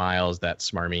just smiles that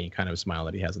smarmy kind of smile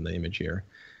that he has in the image here,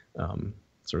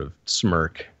 sort of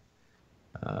smirk,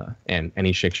 and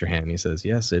he shakes your hand and he says,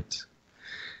 "Yes,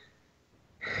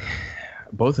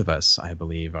 both of us, I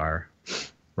believe, are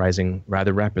rising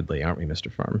rather rapidly, aren't we,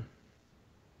 Mr. Firm?"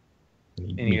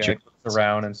 And he looks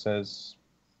around and says,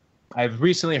 "I've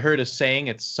recently heard a saying.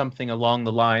 It's something along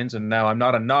the lines, and now I'm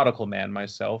not a nautical man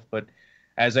myself, but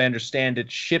as I understand it,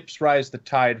 ships rise the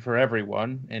tide for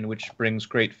everyone, and which brings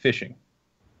great fishing."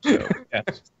 So,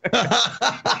 yes.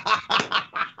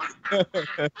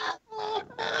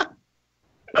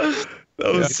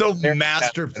 That was so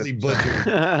masterfully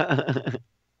butchered.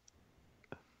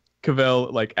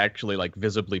 Cavell actually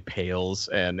visibly pales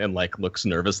and looks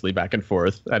nervously back and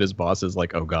forth at his bosses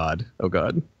oh god,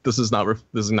 this is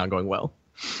not going well.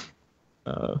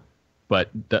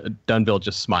 But Dunville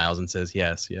just smiles and says,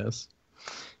 yes,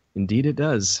 indeed it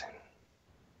does.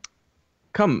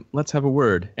 Come, let's have a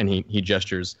word. And he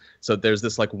gestures. So there's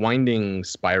this winding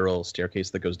spiral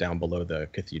staircase that goes down below the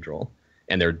cathedral,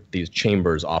 and there are these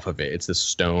chambers off of it. It's this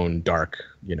stone, dark,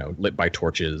 lit by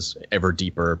torches, ever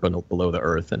deeper below the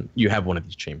earth. And you have one of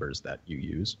these chambers that you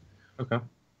use. Okay.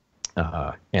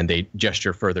 And they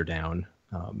gesture further down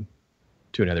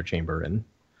to another chamber, and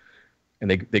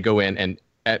they go in. And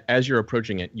as you're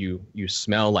approaching it, you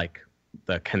smell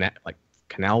the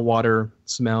canal water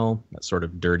smell, that sort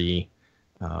of dirty,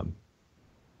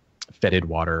 fetid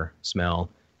water smell.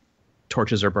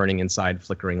 Torches are burning inside,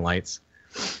 flickering lights.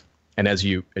 And as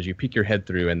you peek your head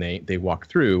through and they walk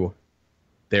through,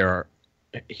 here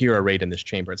arrayed in this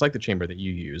chamber. It's like the chamber that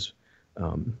you use.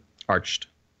 Arched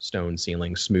stone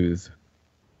ceiling, smooth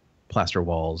plaster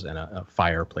walls, and a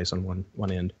fireplace on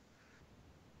one end.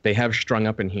 They have strung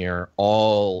up in here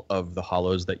all of the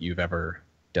hollows that you've ever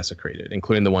desecrated,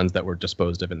 including the ones that were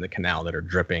disposed of in the canal that are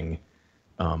dripping,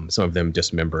 some of them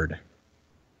dismembered.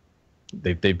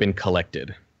 They've been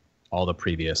collected, all the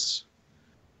previous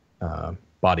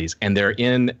bodies, and they're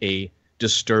in a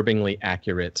disturbingly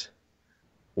accurate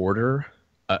order,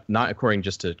 not according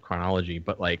just to chronology,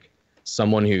 but like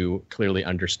someone who clearly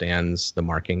understands the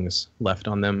markings left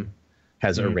on them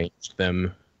has arranged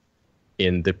them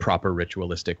in the proper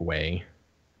ritualistic way.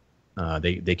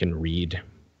 They can read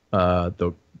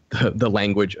the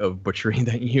language of butchery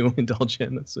that you indulge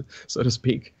in, so to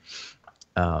speak.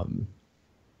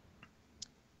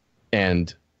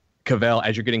 And Cavell,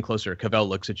 as you're getting closer, Cavell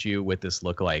looks at you with this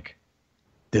look like,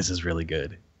 this is really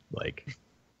good. Like,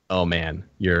 oh man,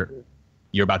 you're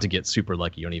about to get super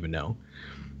lucky. You don't even know.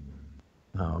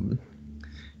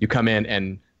 You come in,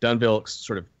 and Dunville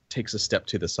sort of takes a step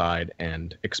to the side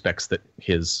and expects that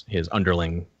his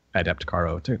underling, Adept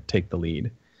Caro, to take the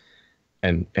lead.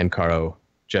 And Caro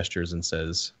gestures and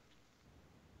says,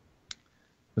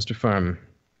 Mr. Firm,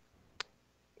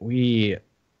 we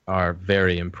are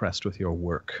very impressed with your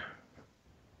work.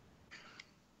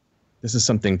 This is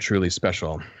something truly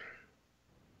special.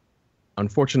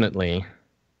 Unfortunately,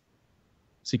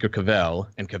 Seeker Cavell,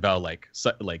 and Cavell like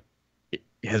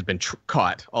has been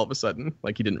caught all of a sudden,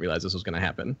 like he didn't realize this was going to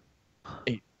happen.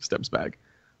 He steps back.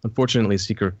 Unfortunately,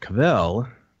 Seeker Cavell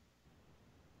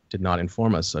did not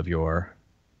inform us of your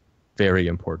very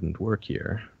important work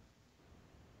here.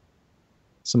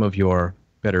 Some of your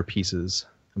better pieces,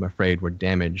 I'm afraid, were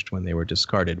damaged when they were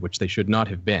discarded, which they should not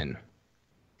have been.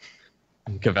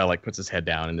 And Cavell like puts his head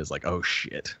down and is like, oh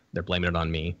shit, they're blaming it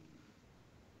on me.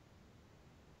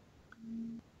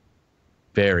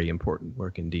 Very important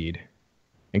work indeed.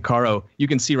 And Caro, you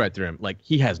can see right through him, like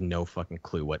he has no fucking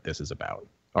clue what this is about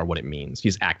or what it means.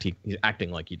 He's acting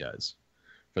like he does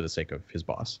for the sake of his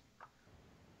boss.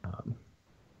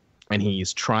 And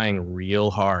he's trying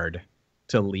real hard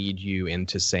to lead you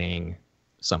into saying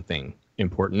something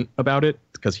important about it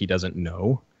because he doesn't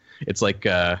know. It's like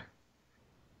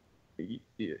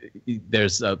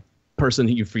there's a person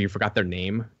who you forgot their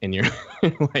name and you're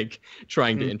like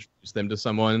trying to introduce them to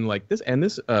someone like this, and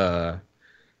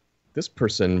this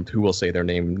person who will say their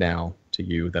name now to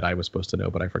you that I was supposed to know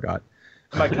but I forgot.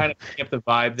 Am I kind of picking up the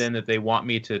vibe then that they want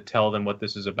me to tell them what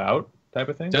this is about, type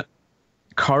of thing?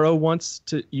 Caro wants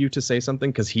you to say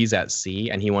something because he's at sea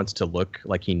and he wants to look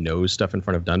like he knows stuff in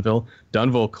front of Dunville.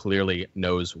 Dunville clearly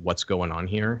knows what's going on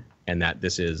here and that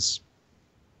this is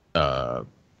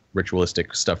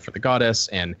ritualistic stuff for the goddess,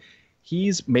 and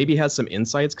he's maybe has some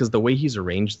insights because the way he's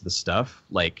arranged the stuff,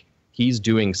 like he's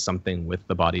doing something with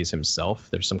the bodies himself.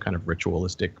 There's some kind of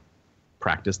ritualistic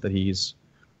practice that he's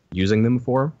using them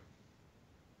for.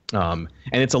 And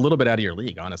it's a little bit out of your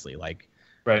league, honestly. Like,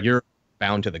 right. You're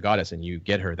bound to the goddess and you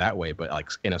get her that way, but like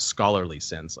in a scholarly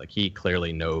sense, like he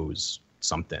clearly knows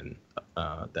something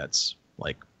that's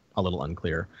like a little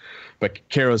unclear. But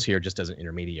Caro's here just as an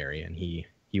intermediary, and he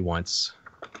wants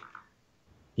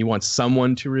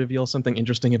someone to reveal something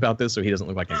interesting about this so he doesn't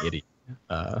look like an idiot.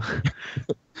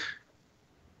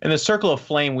 In the Circle of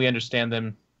Flame, we understand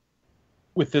them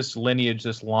with this lineage,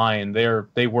 this line.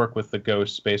 They work with the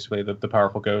ghosts, basically, the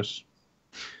powerful ghosts.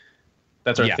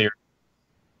 That's our theory.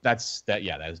 That is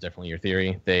definitely your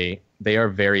theory. They are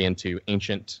very into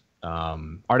ancient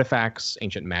artifacts,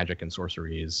 ancient magic and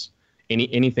sorceries,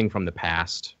 anything from the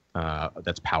past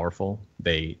that's powerful.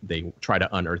 They try to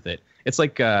unearth it. It's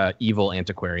like evil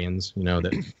antiquarians,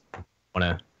 that want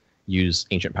to use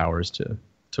ancient powers to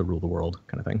rule the world,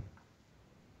 kind of thing.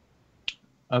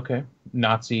 Okay,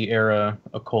 Nazi era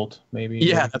occult, maybe.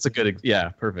 Yeah, that's a good. Yeah,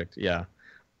 perfect. Yeah,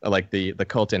 like the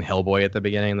cult in Hellboy at the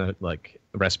beginning, like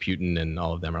Rasputin and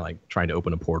all of them are like trying to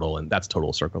open a portal, and that's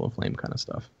total Circle of Flame kind of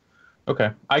stuff.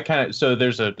 Okay, so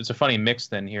it's a funny mix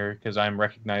then here because I'm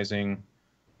recognizing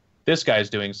this guy's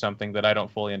doing something that I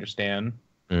don't fully understand.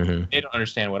 Mm-hmm. They don't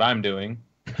understand what I'm doing.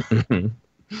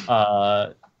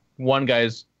 One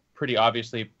guy's pretty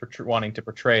obviously wanting to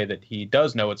portray that he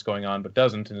does know what's going on but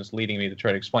doesn't, and is leading me to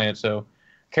try to explain it. So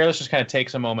Careless just kind of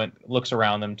takes a moment, looks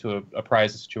around them to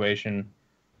apprise the situation,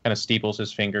 kind of steeples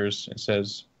his fingers and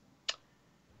says,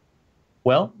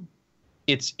 well,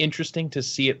 it's interesting to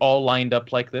see it all lined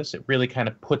up like this. It really kind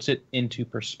of puts it into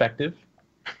perspective.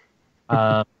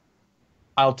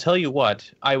 I'll tell you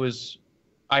what, I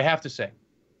have to say,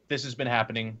 this has been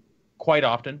happening quite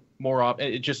often, more often.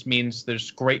 It just means there's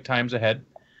great times ahead.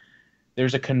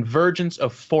 There's a convergence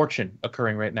of fortune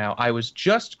occurring right now. I was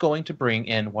just going to bring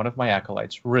in one of my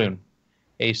acolytes, Rune,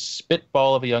 a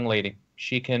spitball of a young lady.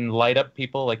 She can light up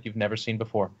people like you've never seen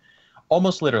before,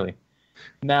 almost literally.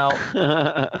 Now,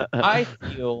 I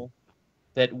feel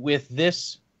that with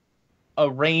this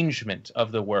arrangement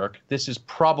of the work, this is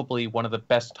probably one of the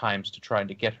best times to try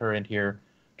to get her in here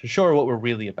to show her what we're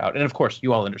really about. And of course,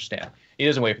 you all understand. He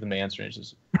doesn't wait for them to answer. He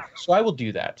says, so I will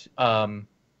do that.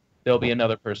 There'll be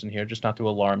another person here, just not to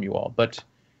alarm you all. But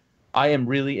I am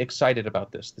really excited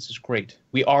about this. This is great.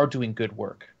 We are doing good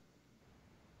work.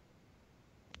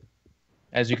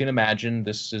 As you can imagine,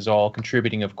 this is all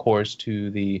contributing, of course, to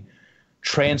the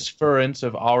transference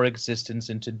of our existence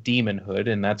into demonhood,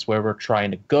 and that's where we're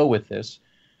trying to go with this.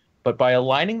 But by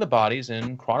aligning the bodies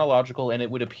in chronological, and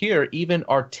it would appear even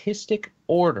artistic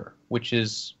order, which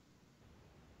is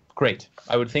great.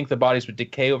 I would think the bodies would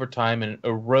decay over time and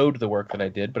erode the work that I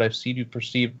did, but I've seen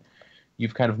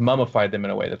you've kind of mummified them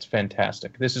in a way that's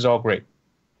fantastic. This is all great.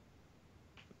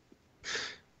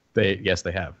 Yes,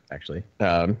 they have, actually.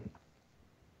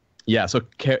 Yeah, so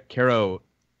Caro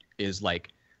is like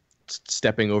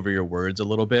stepping over your words a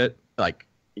little bit. Like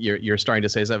you're starting to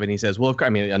say something, and he says, well, I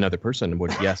mean, another person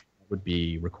would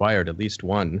be required, at least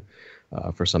one,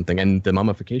 for something. And the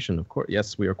mummification, of course,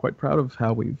 yes, we are quite proud of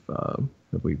how we've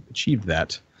achieved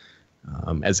that.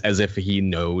 As if he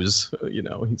knows,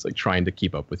 he's like trying to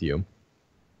keep up with you.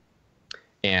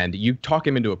 And you talk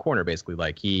him into a corner, basically,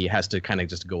 like he has to kind of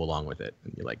just go along with it.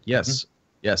 And you're like, yes,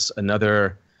 yes,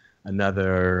 another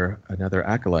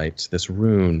acolyte, this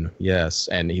rune, yes.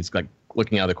 And he's like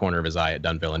looking out of the corner of his eye at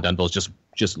Dunville, and Dunville's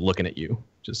just looking at you,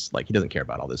 just like he doesn't care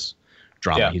about all this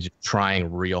drama. Yeah. He's just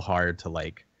trying real hard to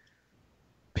like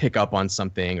pick up on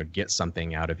something or get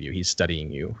something out of you. He's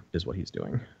studying you, is what he's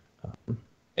doing.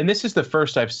 And this is the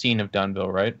first I've seen of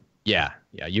Dunville, right? Yeah.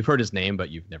 You've heard his name, but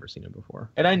you've never seen him before.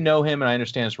 And I know him, and I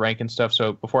understand his rank and stuff.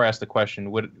 So before I ask the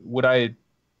question,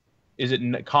 is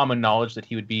it common knowledge that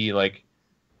he would be like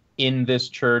in this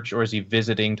church, or is he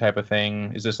visiting type of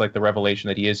thing? Is this like the revelation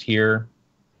that he is here?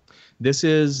 This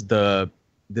is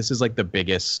like the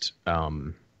biggest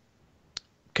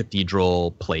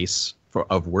cathedral place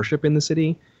of worship in the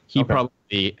city. He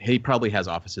probably has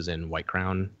offices in White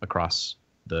Crown across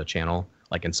the channel,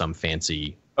 like in some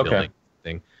fancy building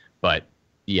thing. But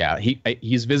yeah,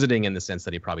 he's visiting in the sense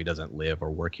that he probably doesn't live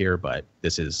or work here, but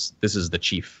this is the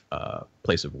chief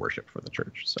place of worship for the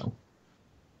church. So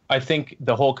I think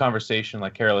the whole conversation,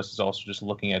 like Carolus is also just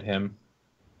looking at him,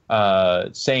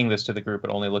 saying this to the group, but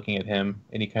only looking at him.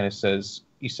 And he kind of says,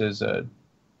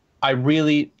 I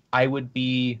would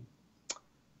be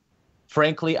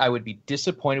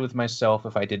disappointed with myself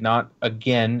if I did not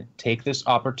again take this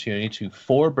opportunity to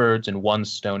 4 birds and 1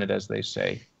 stone it, as they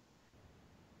say.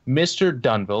 Mr.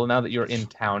 Dunville, now that you're in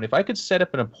town, if I could set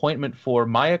up an appointment for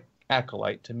my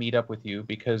acolyte to meet up with you,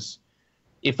 because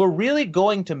if we're really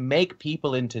going to make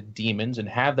people into demons and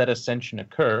have that ascension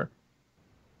occur,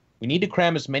 we need to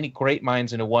cram as many great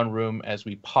minds into one room as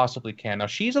we possibly can. Now,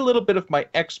 she's a little bit of my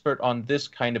expert on this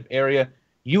kind of area.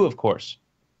 You, of course,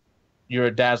 you're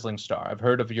a dazzling star. I've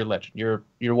heard of your legend.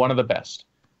 You're one of the best.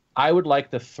 I would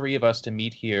like the 3 of us to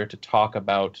meet here to talk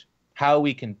about how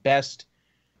we can best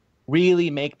really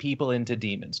make people into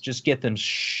demons. Just get them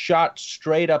shot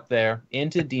straight up there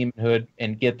into demonhood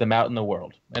and get them out in the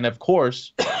world. And of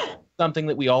course, something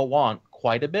that we all want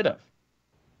quite a bit of.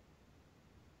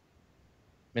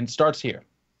 And it starts here.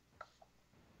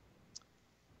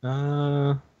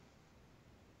 How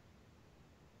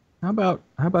about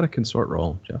a consort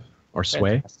roll, Jeff? Or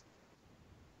sway? Fantastic.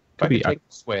 If I could take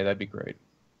sway, that'd be great.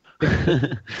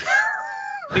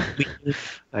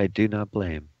 I do not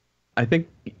blame. I think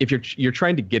if you're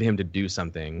trying to get him to do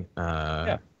something,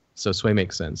 so sway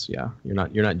makes sense. Yeah,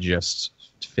 you're not just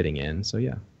fitting in. So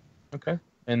yeah. Okay,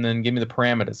 and then give me the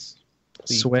parameters.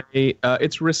 Please. Sway,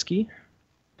 it's risky,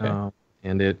 and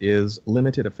it is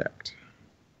limited effect.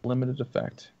 Limited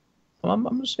effect. Well,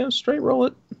 I'm just gonna straight roll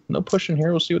it. No pushing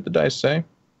here. We'll see what the dice say.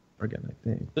 Again, I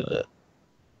think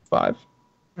 5. All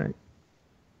right.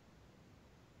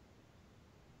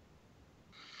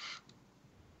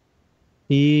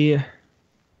 He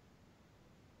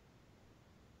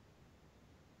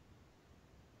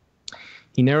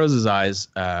narrows his eyes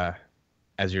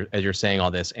as you're saying all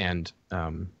this, and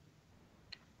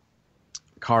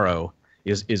Caro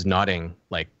is nodding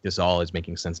like this all is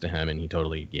making sense to him, and he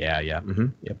totally yep,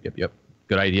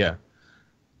 good idea.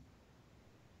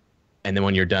 And then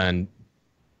when you're done,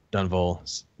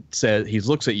 Dunville says, he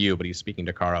looks at you, but he's speaking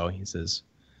to Caro. He says,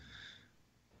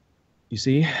 "You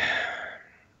see,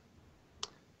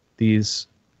 these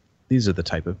are the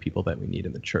type of people that we need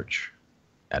in the church,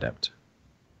 Adept."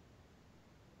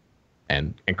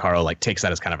 And Caro like takes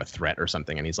that as kind of a threat or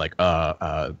something, and he's like,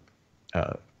 well,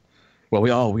 we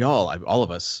all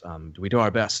of us, we do our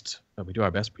best. We do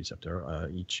our best, Preceptor.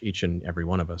 Each and every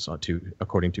one of us ought to,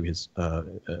 according to his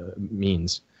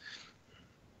means.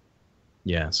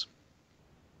 Yes.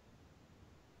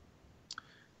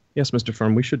 Yes, Mr.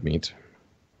 Firm, we should meet.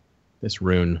 This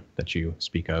rune that you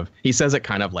speak of. He says it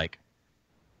kind of like,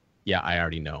 yeah, I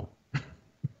already know.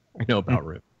 I know about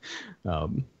rune.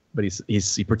 But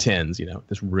he pretends,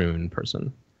 this rune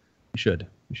person. We should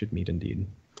meet indeed.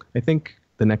 I think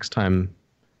the next time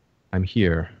I'm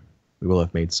here, we will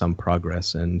have made some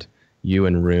progress, and you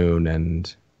and Rune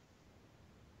and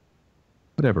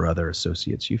whatever other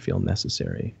associates you feel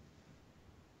necessary.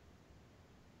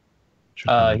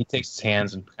 He takes his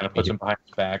hands and kind of puts them behind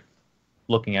his back,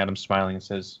 looking at him, smiling, and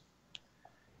says,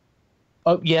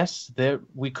 "Oh, yes,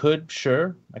 we could,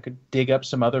 sure. I could dig up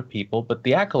some other people, but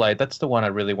the Acolyte, that's the one I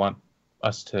really want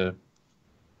us to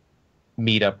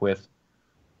meet up with."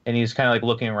 And he's kind of like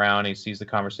looking around. He sees the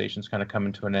conversations kind of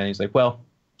coming to an end. He's like, well,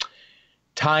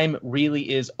 time really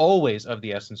is always of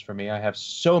the essence for me. I have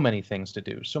so many things to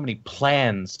do, so many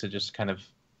plans to just kind of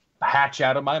hatch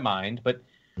out of my mind. But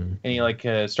and he like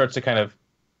starts to kind of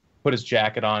put his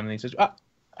jacket on, and he says,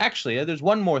 actually, there's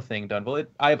one more thing, Dunville.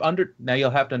 Now you'll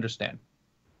have to understand.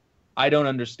 I don't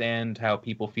understand how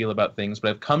people feel about things, but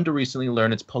I've come to recently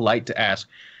learn it's polite to ask,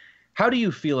 how do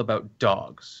you feel about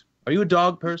dogs? Are you a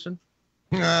dog person?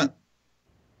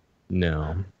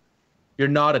 No. You're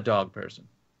not a dog person.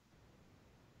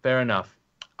 Fair enough.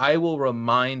 I will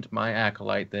remind my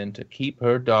Acolyte then to keep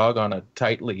her dog on a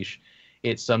tight leash.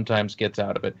 It sometimes gets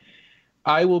out of it.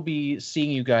 I will be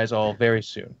seeing you guys all very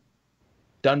soon.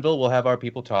 Dunville will have our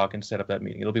people talk and set up that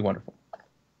meeting. It'll be wonderful.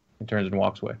 He turns and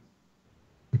walks away.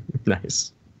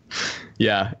 Nice.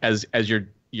 Yeah, as you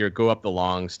go up the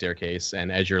long staircase,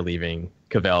 and as you're leaving,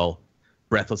 Cavell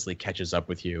breathlessly catches up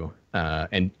with you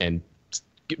and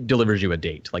delivers you a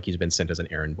date, like he's been sent as an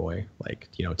errand boy, like,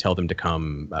 tell them to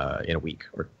come in a week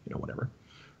or whatever.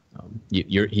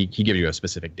 He gives you a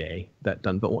specific day that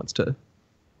Dunville wants to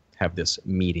have this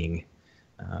meeting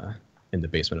in the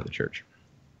basement of the church.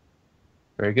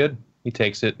 Very good. He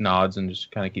takes it, nods, and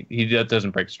just kind of he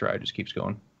doesn't break stride, just keeps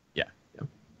going. Yeah.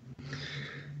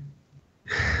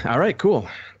 All right, cool.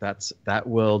 That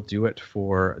will do it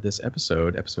for this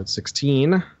episode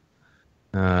 16.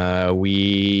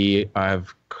 We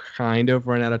have kind of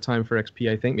run out of time for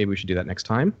XP, I think. Maybe we should do that next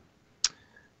time.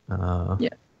 Yeah.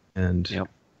 And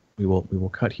we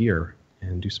will cut here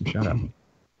and do some shout out.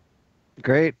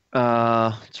 Great.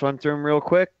 Let's run through them real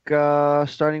quick,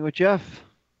 starting with Jeff.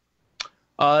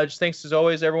 Just thanks as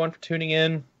always, everyone, for tuning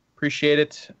in. Appreciate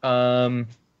it.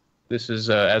 This is,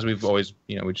 as we've always,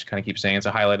 we just kind of keep saying, it's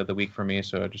a highlight of the week for me.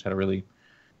 So I just had a really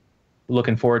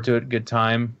looking forward to it. Good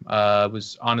time.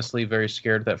 Was honestly very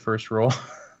scared of that first roll.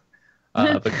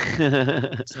 But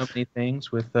so many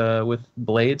things with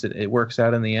blades, it works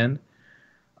out in the end.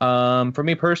 For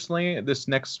me personally, this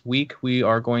next week we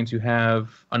are going to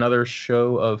have another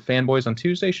show of Fanboys on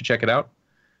Tuesday. You should check it out.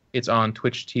 It's on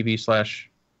twitch.tv/twitch.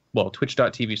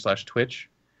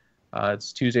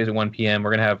 It's Tuesdays at 1 p.m.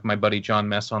 We're going to have my buddy John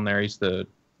Mess on there. He's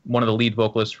one of the lead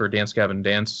vocalists for Dance Gavin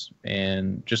Dance,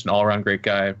 and just an all-around great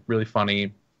guy. Really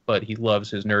funny, but he loves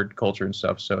his nerd culture and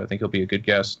stuff, so I think he'll be a good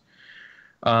guest.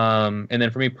 And then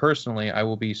for me personally, I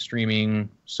will be streaming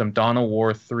some Dawn of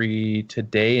War 3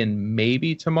 today and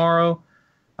maybe tomorrow.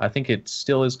 I think it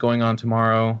still is going on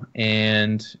tomorrow.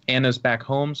 And Anna's back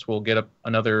home, so we'll get up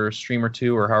another stream or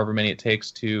two, or however many it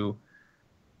takes to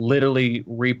literally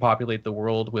repopulate the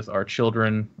world with our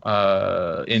children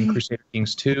in Crusader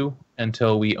Kings 2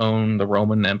 until we own the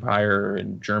Roman Empire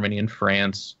and Germany and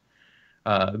France.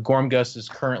 Gormgus is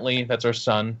currently, that's our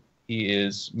son. He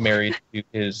is married to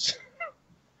his...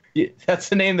 That's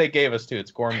the name they gave us, too.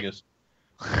 It's Gormgus.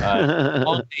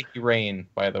 All day he reign,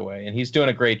 by the way. And he's doing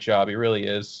a great job. He really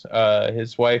is.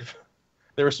 His wife,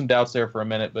 there were some doubts there for a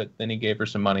minute, but then he gave her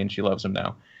some money and she loves him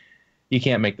now. You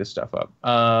can't make this stuff up.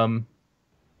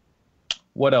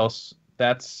 What else?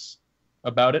 That's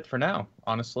about it for now,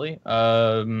 honestly.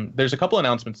 There's a couple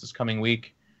announcements this coming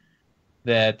week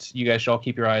that you guys should all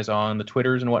keep your eyes on, the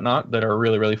Twitters and whatnot, that are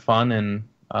really, really fun and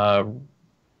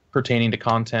pertaining to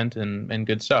content and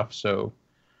good stuff. So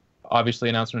obviously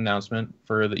announcement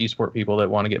for the esport people that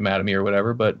want to get mad at me or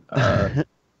whatever, but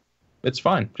it's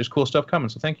fine. Just cool stuff coming,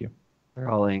 so thank you. They're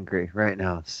all angry right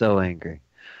now. So angry.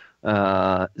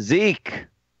 Zeke.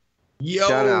 Yo.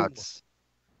 Shoutouts.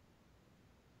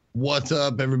 What's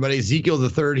up, everybody? Ezekiel the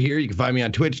Third here. You can find me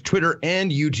on Twitch, Twitter,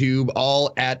 and YouTube,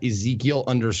 all at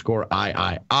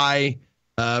Ezekiel_III.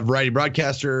 Variety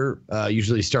broadcaster.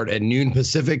 Usually start at noon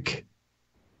Pacific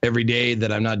every day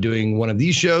that I'm not doing one of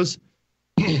these shows.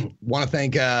 Want to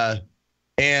thank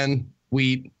Ann,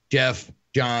 Wheat, Jeff,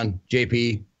 John,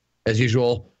 JP, as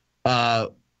usual. This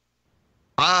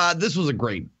was a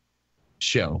great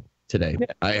show today. Yeah.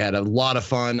 I had a lot of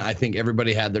fun. I think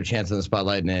everybody had their chance in the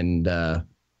spotlight, and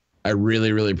I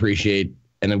really, really appreciate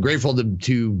and I'm grateful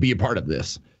to be a part of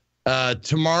this.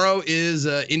 Tomorrow is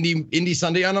Indie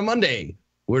Sunday on a Monday.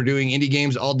 We're doing indie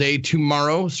games all day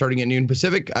tomorrow, starting at noon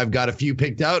Pacific. I've got a few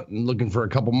picked out and looking for a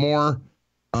couple more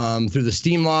through the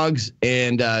Steam logs,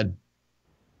 and that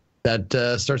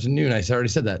starts at noon. I already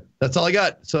said that. That's all I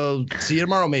got. So see you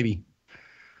tomorrow, maybe.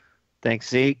 Thanks,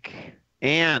 Zeke.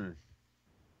 Anne.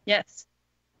 Yes.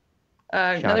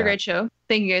 Another great show.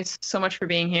 Thank you guys so much for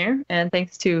being here. And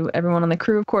thanks to everyone on the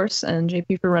crew, of course, and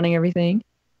JP for running everything.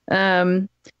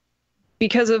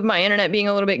 Because of my internet being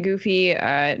a little bit goofy,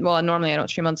 normally I don't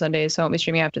stream on Sundays, so I won't be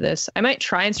streaming after this. I might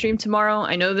try and stream tomorrow.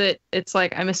 I know that it's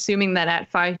like, I'm assuming that at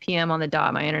 5 p.m. on the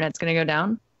dot, my internet's going to go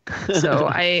down. So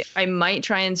I might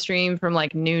try and stream from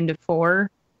like noon to 4.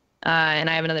 And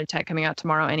I have another tech coming out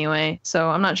tomorrow anyway. So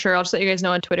I'm not sure. I'll just let you guys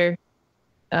know on Twitter.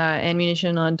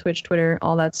 AnneMunition on Twitch, Twitter,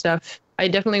 all that stuff. I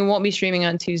definitely won't be streaming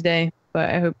on Tuesday, but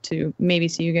I hope to maybe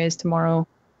see you guys tomorrow,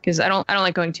 because I don't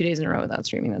like going 2 days in a row without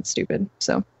streaming. That's stupid.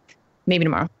 So maybe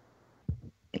tomorrow.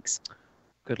 Thanks.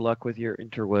 Good luck with your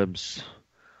interwebs.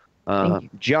 Thank you.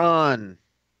 John,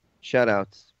 shout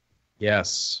outs.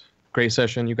 Yes. Great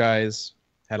session, you guys.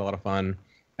 Had a lot of fun,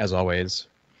 as always.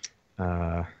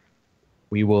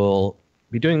 We will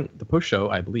be doing the post show,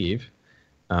 I believe.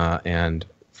 And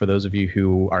for those of you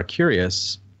who are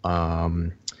curious,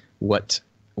 what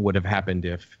would have happened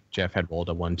if Jeff had rolled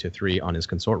a 1 to 3 on his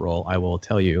consort roll, I will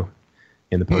tell you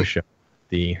in the post show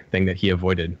the thing that he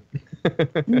avoided.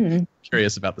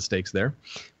 Curious about the stakes there.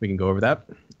 We can go over that.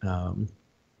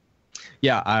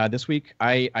 This week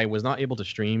I was not able to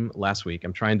stream last week.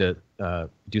 I'm trying to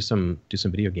do some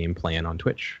video game playing on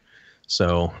Twitch.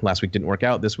 So last week didn't work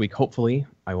out. This week, hopefully,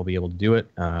 I will be able to do it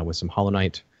with some Hollow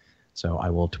Knight. So I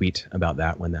will tweet about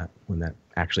that when that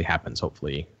actually happens.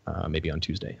 Hopefully, maybe on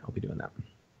Tuesday, I'll be doing that.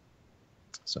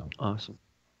 So Awesome.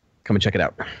 Come and check it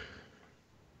out.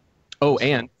 Oh,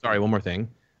 and sorry, one more thing.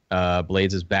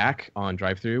 Blades is back on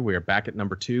drive-thru. We're back at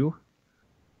number 2.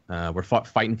 We're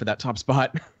fighting for that top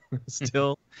spot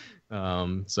still.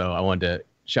 So I wanted to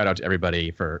shout out to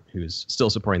everybody who's still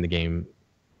supporting the game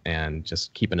and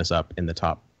just keeping us up in the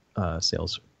top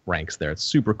sales ranks there. It's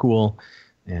super cool,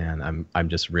 and I'm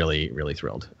just really, really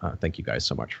thrilled. Thank you guys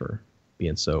so much for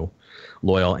being so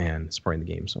loyal and supporting the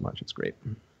game so much. It's great.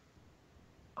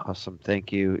 Awesome.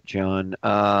 Thank you, John.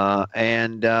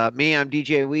 And me, I'm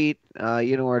djWHEAT.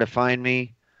 You know where to find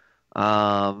me.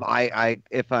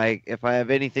 If I have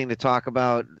anything to talk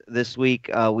about this week,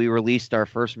 we released our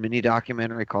first mini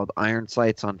documentary called Iron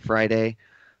Sights on Friday.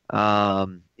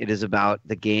 It is about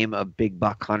the game of Big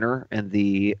Buck Hunter and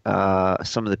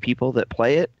some of the people that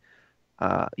play it.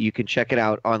 You can check it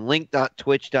out on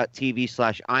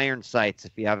link.twitch.tv/ironsights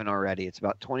if you haven't already. It's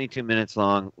about 22 minutes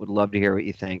long. Would love to hear what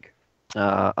you think.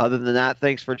 Other than that,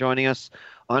 thanks for joining us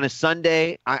on a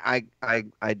Sunday. I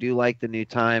do like the new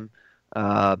time.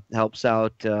 Helps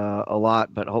out a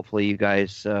lot, but hopefully you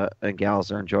guys and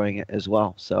gals are enjoying it as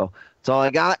well. So that's all I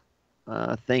got.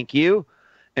 Thank you.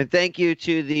 And thank you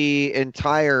to the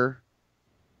entire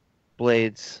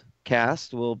Blades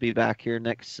cast. We'll be back here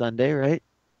next Sunday, right?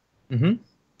 Mm-hmm.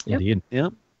 Indeed.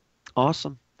 Yep.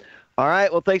 Awesome. All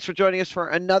right. Well, thanks for joining us for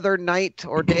another night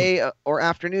or day or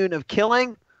afternoon of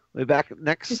killing. We'll be back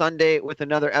next Sunday with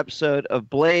another episode of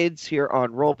Blades here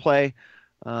on RollPlay.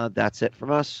 That's it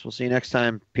from us. We'll see you next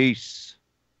time. Peace.